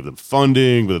they were going to give them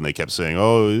funding, but then they kept saying,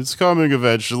 oh, it's coming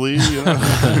eventually,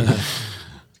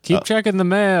 Keep checking the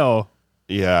mail.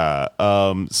 Yeah.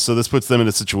 So this puts them in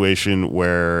a situation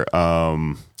where,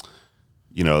 the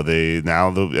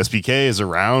SPK is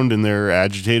around and they're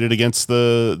agitated against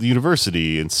the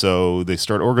university. And so they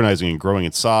start organizing and growing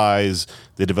in size.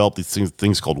 They develop these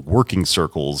things called working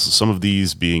circles. Some of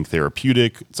these being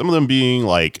therapeutic, some of them being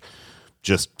like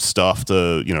just stuff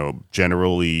to,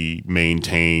 generally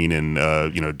maintain and,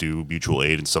 do mutual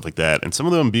aid and stuff like that. And some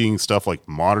of them being stuff like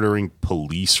monitoring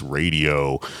police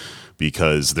radio,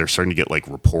 because they're starting to get like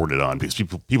reported on, because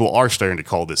people are starting to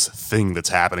call this thing that's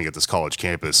happening at this college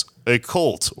campus a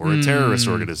cult or a terrorist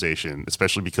organization,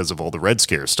 especially because of all the Red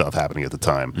Scare stuff happening at the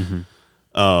time.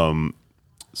 Mm-hmm.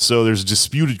 So there's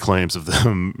disputed claims of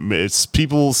them. It's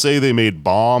people say they made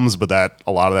bombs, but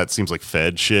a lot of that seems like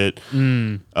Fed shit.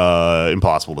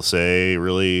 Impossible to say,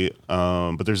 really.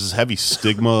 But there's this heavy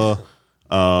stigma.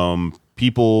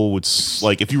 People would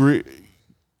like, if you were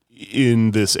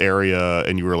in this area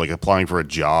and you were like applying for a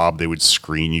job, they would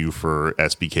screen you for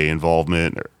SPK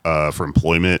involvement, for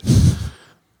employment.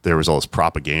 There was all this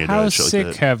propaganda. How and shit sick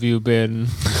like that. have you been?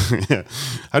 Yeah.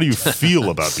 How do you feel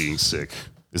about being sick?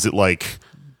 Is it like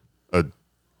a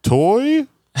toy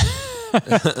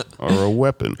or a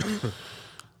weapon?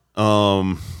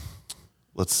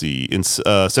 Let's see. In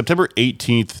September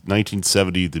 18th,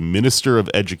 1970, the Minister of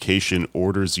Education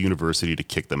orders the university to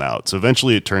kick them out. So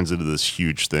eventually it turns into this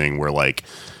huge thing where like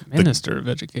Minister of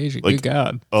Education, good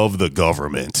God. Of the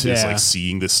government is Yeah. like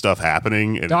seeing this stuff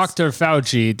happening. And Dr.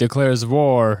 Fauci declares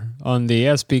war on the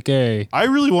SPK. I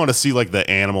really want to see like the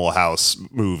Animal House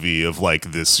movie of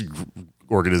like this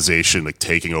organization like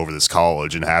taking over this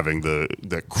college and having the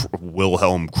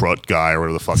Wilhelm Krut guy or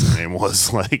whatever the fuck his name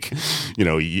was, like,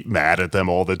 mad at them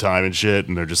all the time and shit,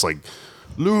 and they're just like,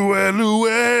 Louie.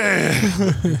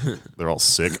 They're all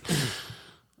sick.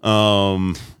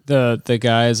 The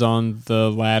guy's on the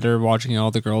ladder watching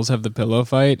all the girls have the pillow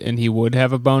fight, and he would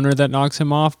have a boner that knocks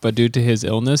him off, but due to his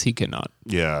illness, he cannot.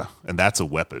 Yeah, and that's a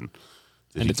weapon.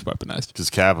 And it's weaponized. Because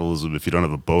capitalism, if you don't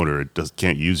have a boner, it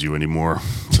can't use you anymore.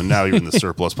 So now you're in the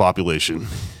surplus population.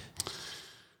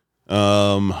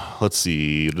 Let's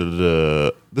see.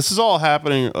 This is all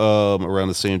happening around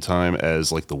the same time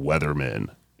as like the weathermen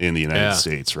in the United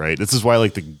States, right? This is why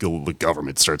like the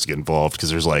government starts to get involved, because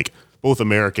there's like both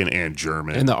American and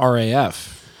German. And the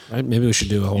RAF. Right? Maybe we should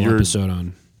do a whole episode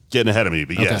on. Getting ahead of me,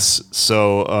 but yes.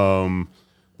 So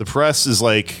the press is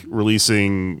like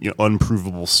releasing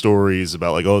unprovable stories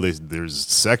about like, there's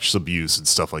sex abuse and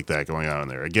stuff like that going on in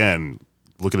there. Again,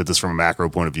 looking at this from a macro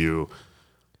point of view,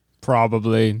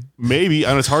 probably, maybe,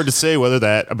 and it's hard to say whether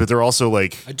that, but they're also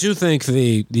like, I do think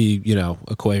the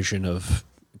equation of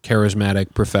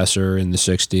charismatic professor in the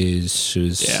 60s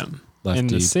who's lefty, in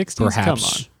the 60s, perhaps come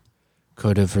on,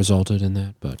 could have resulted in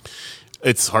that, but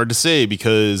it's hard to say,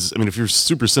 because I mean, if you're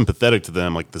super sympathetic to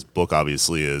them, like this book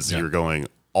obviously is, you're going,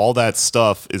 all that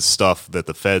stuff is stuff that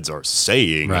the feds are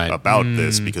saying about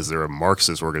this, because they're a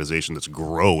Marxist organization that's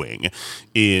growing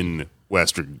in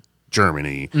Western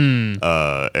Germany.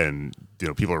 And,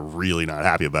 people are really not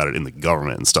happy about it in the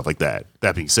government and stuff like that.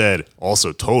 That being said,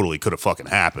 also totally could have fucking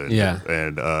happened. Yeah.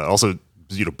 And also,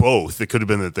 both. It could have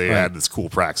been that they had this cool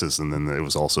praxis, and then it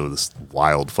was also this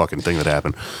wild fucking thing that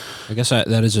happened. I guess that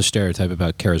is a stereotype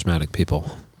about charismatic people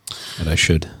that I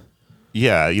should.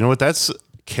 Yeah. You know what? That's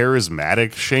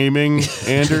charismatic shaming,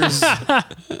 Anders.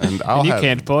 And you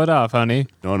can't pull it off, honey.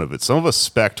 None of it. Some of us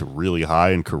spec'd really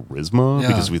high in charisma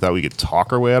because we thought we could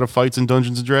talk our way out of fights in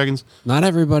Dungeons and Dragons. Not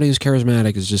everybody who's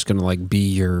charismatic is just going to like be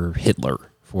your Hitler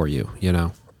for you,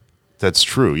 That's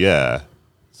true, yeah.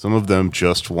 Some of them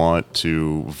just want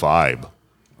to vibe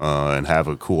and have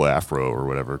a cool afro or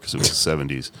whatever, because it was the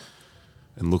 70s,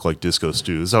 and look like Disco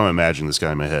Stew. This is how I'm imagining this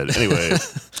guy in my head. Anyway.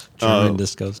 German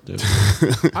disco stew.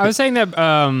 I was saying that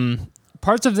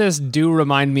parts of this do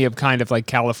remind me of kind of like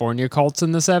California cults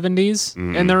in the 70s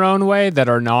in their own way that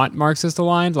are not Marxist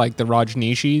aligned, like the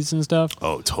Rajneeshis and stuff.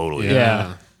 Oh, totally.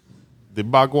 Yeah. The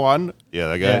Bhagwan.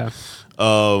 Yeah, that guy.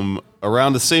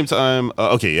 Around the same time,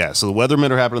 so the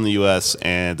Weathermen are happening in the U.S.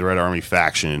 and the Red Army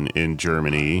faction in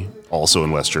Germany, also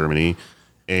in West Germany.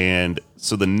 And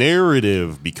so the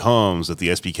narrative becomes that the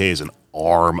SPK is an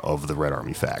arm of the Red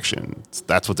Army faction.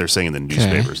 That's what they're saying in the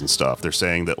newspapers and stuff. They're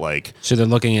saying that, like... So they're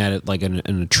looking at it like in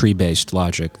a tree-based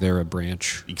logic. They're a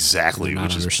branch. Exactly, They're not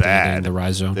which is understanding bad. the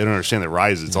rhizome. They don't understand that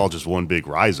rhizome. It's all just one big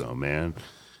rhizome, man.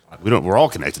 We're all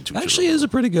connected to each Actually other. is a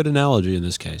pretty good analogy in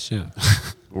this case, yeah.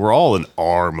 We're all an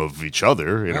arm of each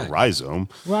other in a rhizome.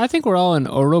 Well, I think we're all in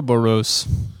Ouroboros.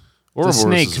 The Ouroboros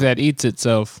snake is- that eats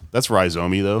itself. That's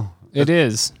rhizomy, though. It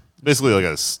is. Basically like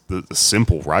the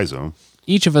simple rhizome.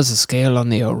 Each of us a scale on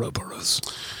the Ouroboros.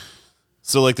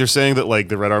 So, like, they're saying that, like,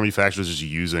 the Red Army faction is just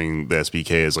using the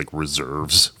SPK as, like,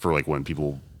 reserves for, like, when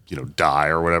people, die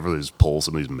or whatever. They just pull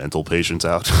some of these mental patients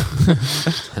out.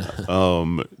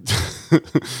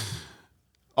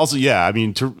 Also, yeah, I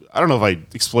mean, I don't know if I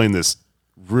explained this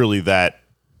really that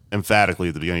emphatically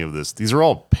at the beginning of this. These are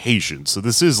all patients. So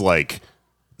this is like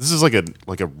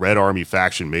a Red Army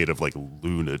faction made of, like,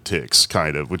 lunatics,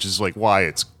 kind of, which is, like, why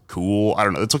it's cool. I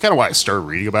don't know. That's kind of why I started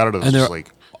reading about it. I was And just they're like...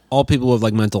 all people with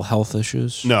like mental health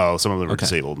issues? No, some of them are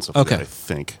disabled and stuff like Okay. that, I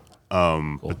think.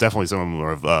 But definitely some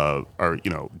of them are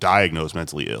diagnosed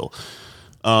mentally ill.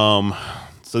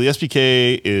 So the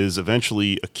SPK is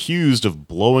eventually accused of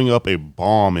blowing up a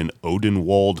bomb in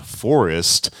Odenwald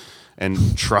Forest and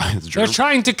They're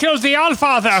trying to kill the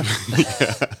Allfather.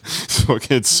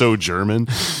 it's so German.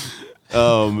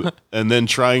 And then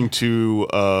trying to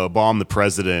bomb the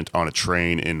president on a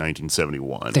train in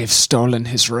 1971. They've stolen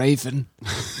his raven.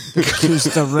 They've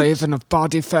accused the raven of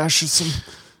body fascism.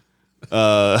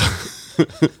 What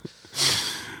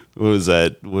was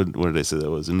that? What did I say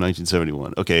that was? In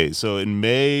 1971. Okay, so in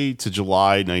May to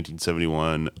July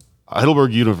 1971,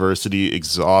 Heidelberg University,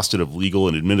 exhausted of legal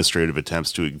and administrative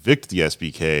attempts to evict the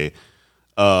SPK,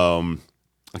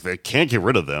 they can't get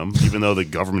rid of them, even though the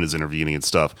government is intervening and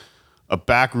stuff. A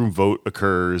backroom vote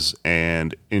occurs,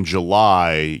 and in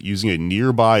July, using a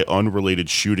nearby unrelated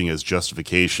shooting as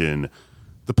justification,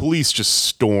 the police just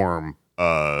storm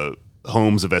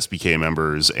homes of SPK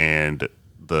members and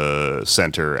the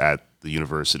center at the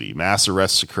university. Mass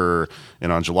arrests occur,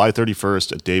 and on July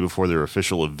 31st, a day before their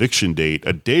official eviction date,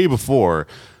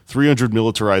 300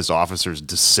 militarized officers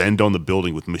descend on the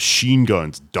building with machine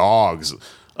guns, dogs,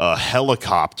 a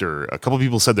helicopter. A couple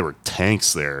people said there were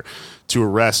tanks there to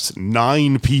arrest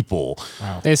 9 people.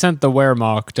 They sent the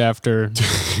Wehrmacht after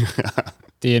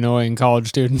the annoying college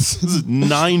students. This is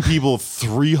 9 people,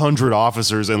 300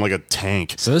 officers, and like a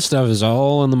tank. So this stuff is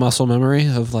all in the muscle memory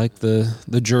of like the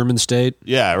German state.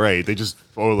 Yeah, right. They just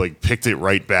picked it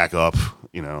right back up,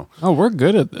 Oh, we're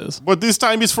good at this. But this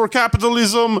time is for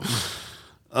capitalism.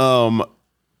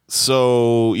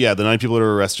 So yeah, the 9 people that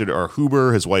are arrested are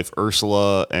Huber, his wife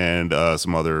Ursula, and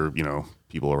some other,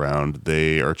 people around.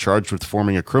 They are charged with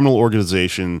forming a criminal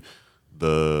organization.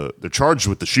 They're charged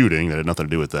with the shooting that had nothing to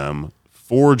do with them.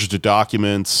 Forged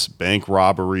documents, bank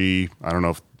robbery. I don't know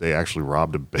if they actually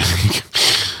robbed a bank.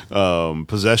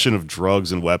 Possession of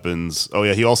drugs and weapons. Oh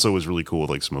yeah, he also was really cool with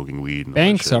like smoking weed. And all that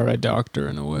Banks shit. are a doctor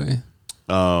in a way.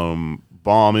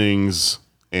 Bombings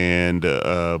and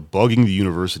bugging the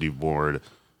university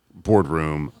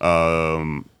boardroom.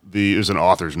 There's an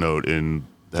author's note in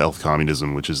The Health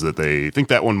Communism, which is that they think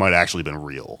that one might actually have been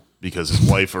real because his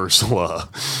wife Ursula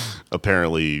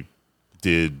apparently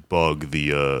did bug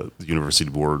the university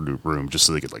boardroom just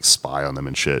so they could like spy on them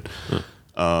and shit.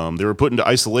 They were put into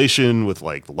isolation with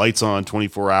like the lights on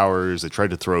 24 hours. They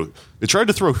tried to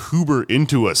throw Huber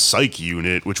into a psych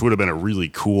unit, which would have been a really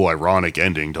cool, ironic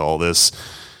ending to all this.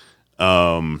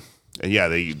 And yeah,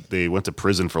 they went to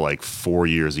prison for like 4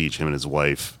 years each, him and his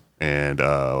wife, and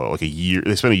like a year.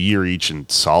 They spent a year each in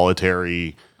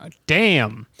solitary.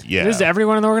 Damn. Yeah. This is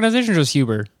everyone in the organization, or just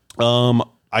Huber?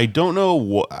 I don't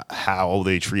know how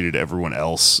they treated everyone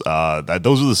else.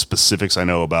 Those are the specifics I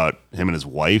know about him and his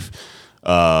wife.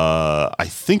 I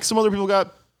think some other people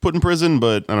got put in prison,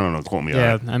 but I don't know. Quote me.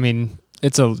 Yeah, on it. I mean,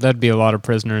 that'd be a lot of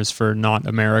prisoners for not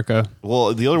America.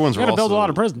 Well, the other ones were Got to also build a lot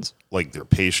of prisons. like their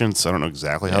patients. I don't know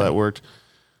exactly how that worked.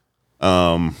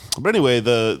 But anyway,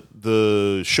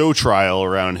 the show trial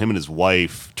around him and his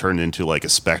wife turned into like a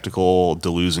spectacle.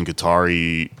 Deleuze and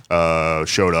Guattari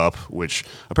showed up, which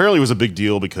apparently was a big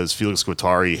deal because Felix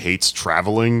Guattari hates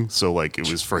traveling. So like it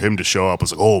was for him to show up. It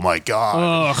was like, oh my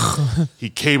god, he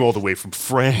came all the way from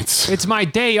France. It's my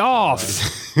day off.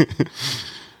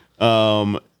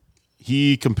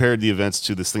 he compared the events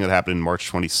to this thing that happened in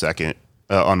March 22nd.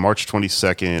 On March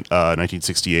 22nd,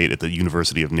 1968, at the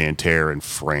University of Nanterre in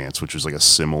France, which was like a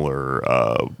similar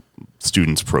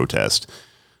students' protest,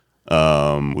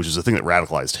 which is a thing that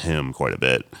radicalized him quite a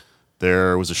bit.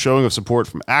 There was a showing of support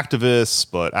from activists,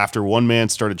 but after one man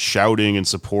started shouting in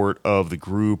support of the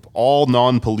group, all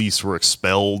non-police were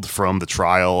expelled from the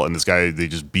trial, and they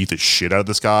just beat the shit out of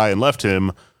this guy and left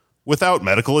him without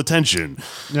medical attention.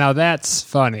 Now that's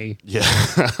funny. Yeah.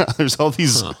 There's all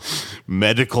these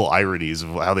medical ironies of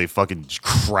how they fucking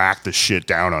cracked the shit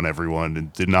down on everyone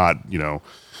and did not,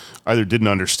 either didn't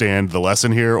understand the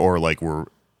lesson here or like were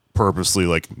purposely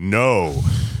like, no,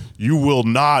 you will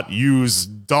not use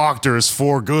doctors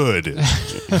for good.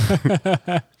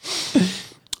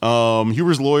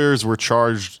 Huber's lawyers were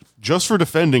charged just for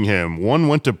defending him. One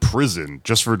went to prison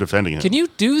just for defending him. Can you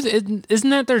isn't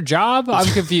that their job? I'm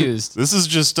confused. This is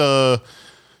just I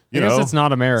guess it's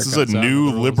not America. This is a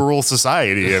new liberal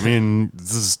society. I mean,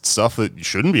 this is stuff that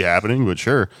shouldn't be happening, but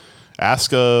sure. Ask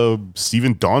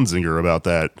Steven Donziger about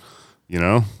that,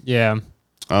 Yeah.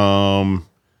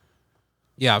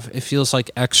 Yeah, it feels like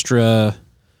extra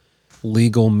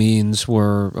legal means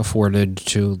were afforded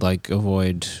to like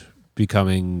avoid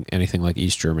becoming anything like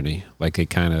East Germany. Like it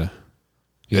kind of,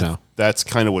 That's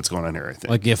kind of what's going on here, I think.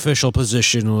 like the official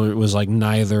position was like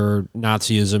neither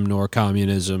Nazism nor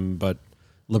communism, but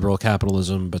liberal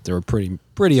capitalism. But they were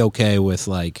pretty okay with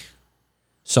like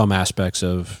some aspects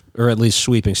of, or at least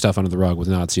sweeping stuff under the rug with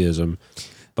Nazism.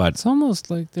 But It's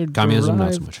almost like they're Communism,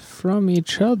 not so derived much. from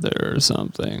each other or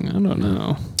something. I don't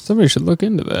know. Somebody should look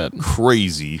into that.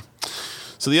 Crazy.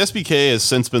 So the SBK has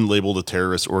since been labeled a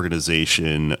terrorist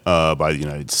organization by the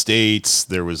United States.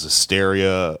 There was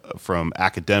hysteria from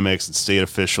academics and state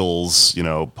officials,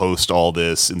 post all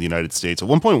this in the United States. At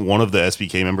one point, one of the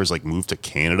SBK members like moved to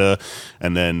Canada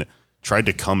and then tried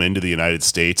to come into the United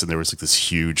States, and there was like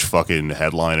this huge fucking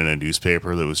headline in a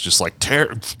newspaper that was just like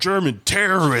German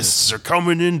terrorists are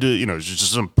coming into,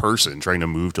 just some person trying to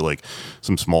move to like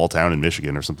some small town in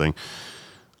Michigan or something.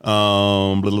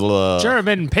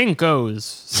 German pinkos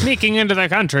sneaking into the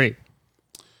country.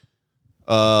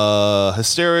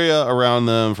 Hysteria around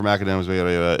them from academics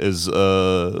is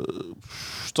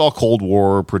it's all Cold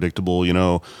War predictable.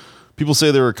 People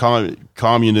say they were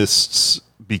communists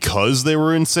because they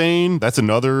were insane. That's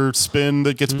another spin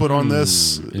that gets put on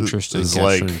this. interesting. Is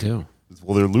catch like, too.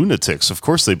 well, they're lunatics. Of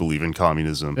course they believe in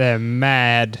communism. They're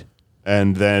mad.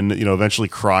 And then, eventually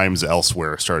crimes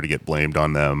elsewhere started to get blamed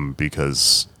on them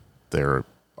because they're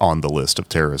on the list of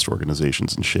terrorist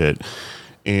organizations and shit.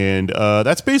 And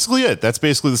that's basically it. That's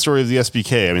basically the story of the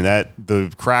SBK. I mean,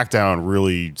 the crackdown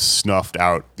really snuffed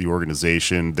out the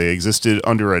organization. They existed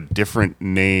under a different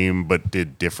name, but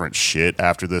did different shit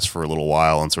after this for a little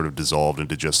while and sort of dissolved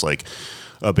into just like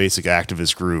a basic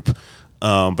activist group.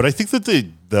 But I think that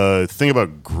the thing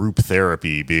about group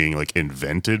therapy being like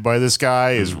invented by this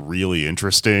guy is really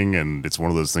interesting, and it's one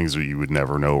of those things where you would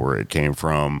never know where it came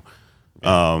from.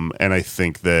 And I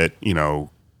think that,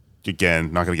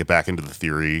 again, not going to get back into the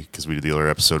theory because we did the other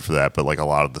episode for that, but like a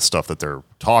lot of the stuff that they're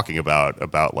talking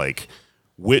about like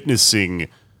witnessing,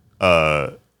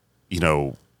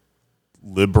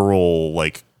 liberal,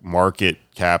 like market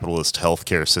capitalist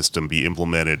healthcare system be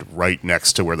implemented right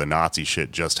next to where the Nazi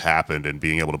shit just happened, and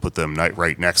being able to put them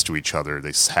right next to each other.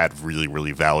 They had really,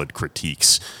 really valid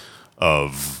critiques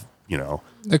of,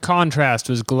 The contrast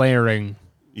was glaring.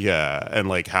 yeah, and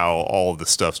like how all of the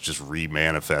stuff's just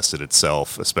remanifested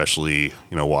itself, especially,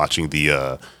 watching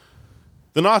the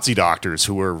Nazi doctors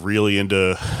who were really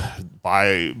into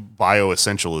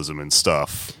bioessentialism and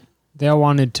stuff. They all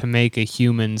wanted to make a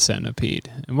human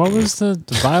centipede. And what was the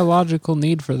biological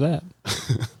need for that?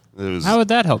 How would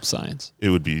that help science? It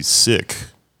would be sick,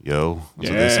 yo. That's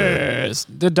what they say. Yes.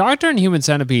 The Doctor in Human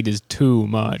Centipede is too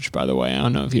much, by the way. I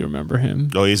don't know if you remember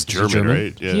him. Oh, he's German, German?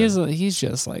 right? Yeah. He's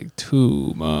just like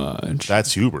too much.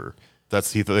 That's Huber.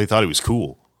 They thought he was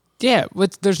cool. Yeah,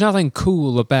 there's nothing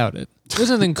cool about it. There's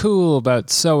nothing cool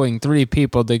about sewing 3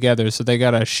 people together so they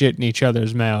gotta shit in each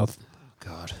other's mouth.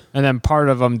 God. And then part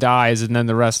of them dies, and then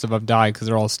the rest of them die because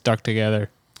they're all stuck together.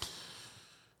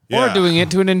 Yeah. Or doing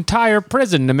it to an entire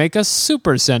prison to make a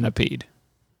super centipede.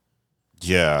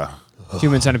 Yeah.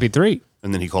 Human Centipede 3.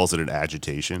 And then he calls it an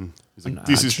agitation. He's like,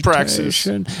 this is praxis.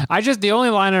 The only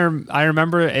line I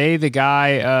remember, the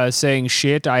guy saying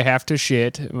shit, I have to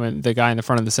shit, when the guy in the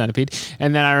front of the centipede.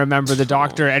 And then I remember the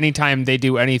doctor, anytime they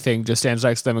do anything, just stands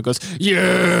next to them and goes,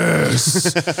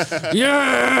 yes,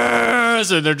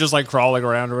 yes. And they're just like crawling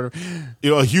around or whatever.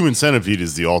 You know, a human centipede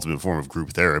is the ultimate form of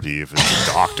group therapy if it's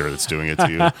a doctor that's doing it to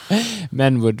you.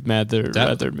 Men would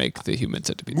rather make the human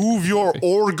centipede. Move your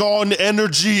organ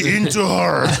energy into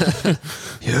her.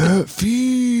 Yeah,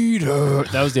 feed her.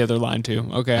 That was the other line too.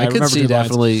 Okay, I could remember see two lines.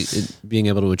 definitely being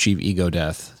able to achieve ego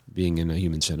death being in a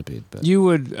human centipede. But You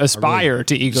would aspire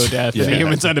to ego death in a Yeah.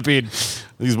 human centipede.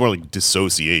 He's more like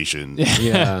dissociation.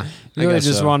 yeah, You I would guess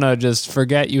just so. want to just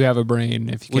forget you have a brain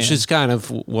if you Which can. is kind of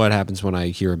what happens when I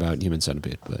hear about human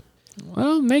centipede. But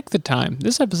Well, make the time.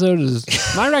 This episode is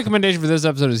my recommendation for this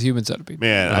episode is human centipede.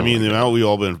 Man, I mean, the amount we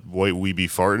all been white we be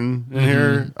farting in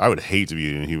here, I would hate to be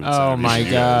in a human centipede. Oh my with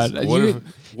you guys. god.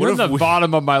 What You're if at the we-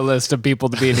 bottom of my list of people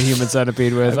to be in a human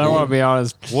centipede with. I want to be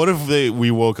honest. What if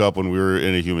we woke up when we were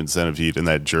in a human centipede and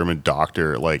that German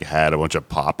doctor like had a bunch of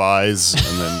Popeyes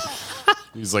and then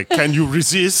he's like, "Can you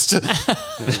resist?"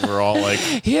 And we're all like,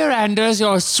 Here, Anders,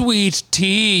 your sweet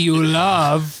tea you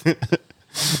love.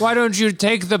 Why don't you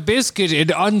take the biscuit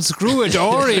and unscrew it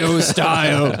Oreo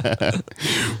style?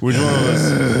 "Which one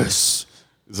of us?"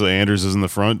 So Anders is in the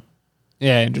front.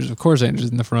 Yeah, Anders. Of course, Anders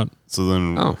is in the front. So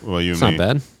then, well, you it's and me.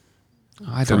 not bad.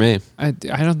 I For me. I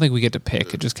don't think we get to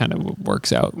pick. It just kind of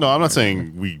works out. No, I'm not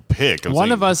saying we pick. I'm One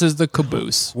saying, of us is the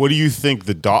caboose. What do you think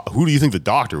who do you think the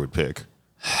doctor would pick?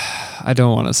 I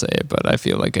don't want to say it, but I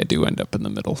feel like I do end up in the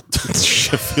middle.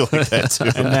 I feel like that too.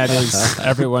 And that is,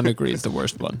 everyone agrees, the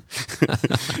worst one.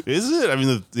 Is it? I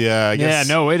mean, I guess. Yeah,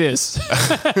 no, it is.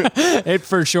 It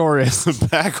for sure is. The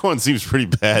back one seems pretty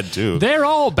bad too. They're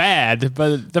all bad,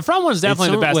 but the front one's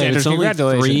definitely the best. Wait, Anders, it's only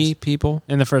congratulations. 3 people.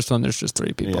 In the first one, there's just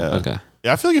 3 people. Yeah. Okay.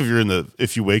 Yeah, I feel like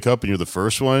if you wake up and you're the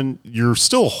first one, you're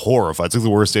still horrified. It's like the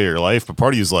worst day of your life, but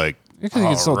part of you's like, Because you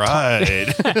can still all right.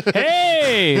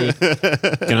 Hey!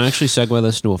 Can I actually segue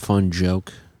this into a fun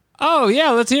joke? Oh, yeah,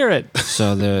 let's hear it.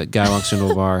 So the guy walks into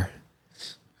a bar,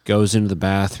 goes into the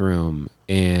bathroom,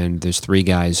 and there's 3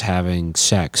 guys having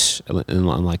sex in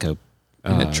like a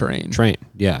In a train. Train,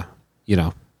 yeah. You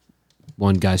know,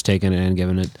 one guy's taking it and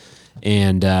giving it,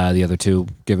 and the other 2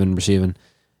 giving and receiving.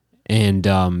 And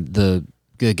the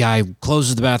guy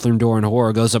closes the bathroom door, and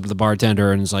horror goes up to the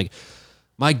bartender and is like,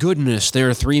 "My goodness, there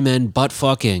are 3 men butt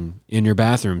fucking in your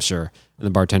bathroom, sir." And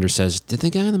the bartender says, "Did the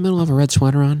guy in the middle have a red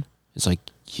sweater on?" It's like,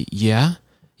 "Yeah,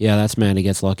 that's man. He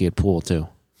gets lucky at pool too."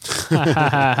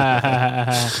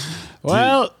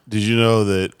 Well, Did you know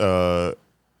that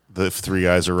the 3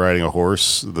 guys are riding a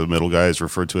horse? The middle guy is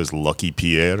referred to as Lucky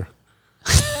Pierre.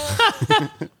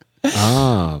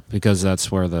 Oh, because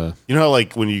that's where the You know how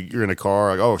like when you're in a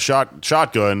car, like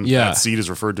shotgun. Yeah. That seat is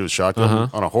referred to as shotgun.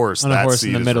 On a horse, on a that horse seat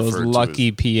in the middle is referred to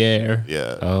Lucky Pierre.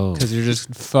 yeah. oh Because you're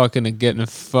just fucking and getting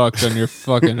fucked on your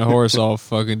fucking horse all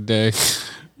fucking day.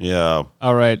 Yeah.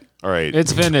 All right. All right.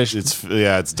 It's finished. It's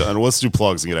done. Let's do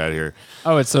plugs and get out of here.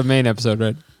 Oh, it's the main episode,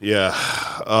 right? Yeah.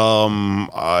 I'm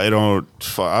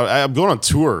going on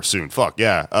tour soon. Fuck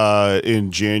yeah.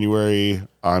 In January,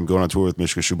 I'm going on tour with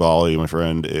Mishka Shubali, my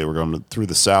friend. We're going through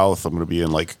the South. I'm going to be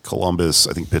in like Columbus,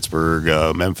 I think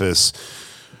Pittsburgh, Memphis.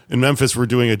 In Memphis, we're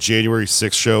doing a January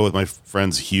 6th show with my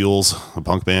friends Heels, a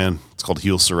punk band. It's called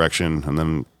Heel Surrection. And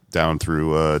then down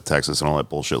through Texas and all that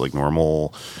bullshit like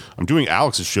normal. I'm doing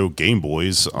Alex's show Game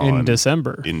Boys In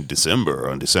December.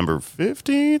 on December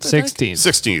 15th, 16th.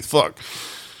 16th. Fuck.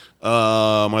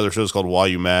 My other show is called Why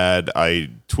You Mad.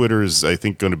 Twitter is, I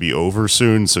think, going to be over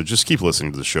soon, so just keep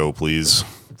listening to the show, please.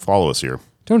 Follow us here.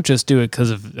 Don't just do it because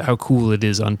of how cool it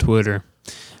is on Twitter.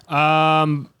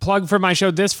 Plug for my show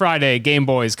this Friday, Game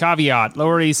Boys, Caveat,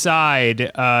 Lower East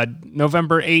Side,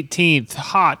 November 18th,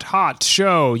 hot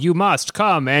show. You must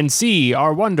come and see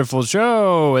our wonderful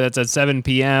show. That's at 7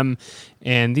 p.m.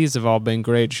 And these have all been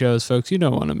great shows, folks. You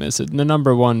don't want to miss it. And the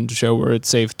number 1 show where it's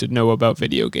safe to know about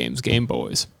video games, Game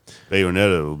Boys.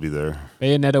 Bayonetta will be there.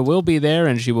 Bayonetta will be there,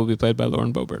 and she will be played by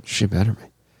Lauren Boebert. she better be.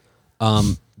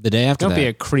 The day after Don't that, be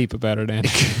a creep about it, Andy.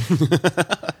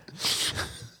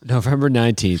 November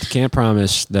 19th. Can't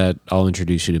promise that I'll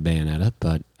introduce you to Bayonetta,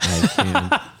 but I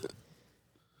can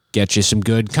get you some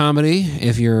good comedy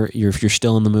if you're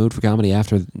still in the mood for comedy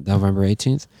after November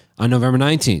 18th. On November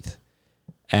 19th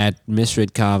at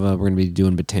Misfit Kava, we're going to be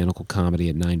doing botanical comedy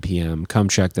at 9 p.m. Come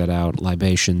check that out.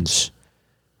 Libations,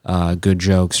 good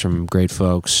jokes from great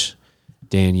folks.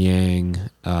 Dan Yang,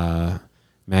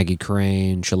 Maggie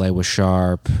Crane, Shalewa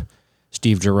Sharp,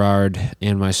 Steve Gerard,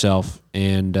 and myself.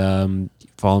 And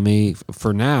Follow me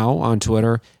for now on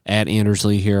Twitter at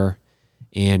Andersley here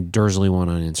and Dursley1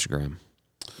 on Instagram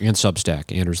and Substack,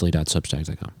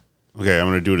 andersley.substack.com. Okay, I'm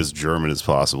going to do it as German as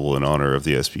possible in honor of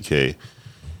the SPK. It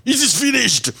is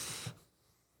finished.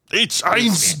 It's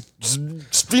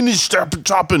finished.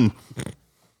 Chopping.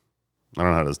 I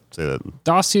don't know how to say that.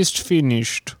 Das ist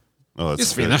finished. Oh,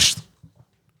 It's finished.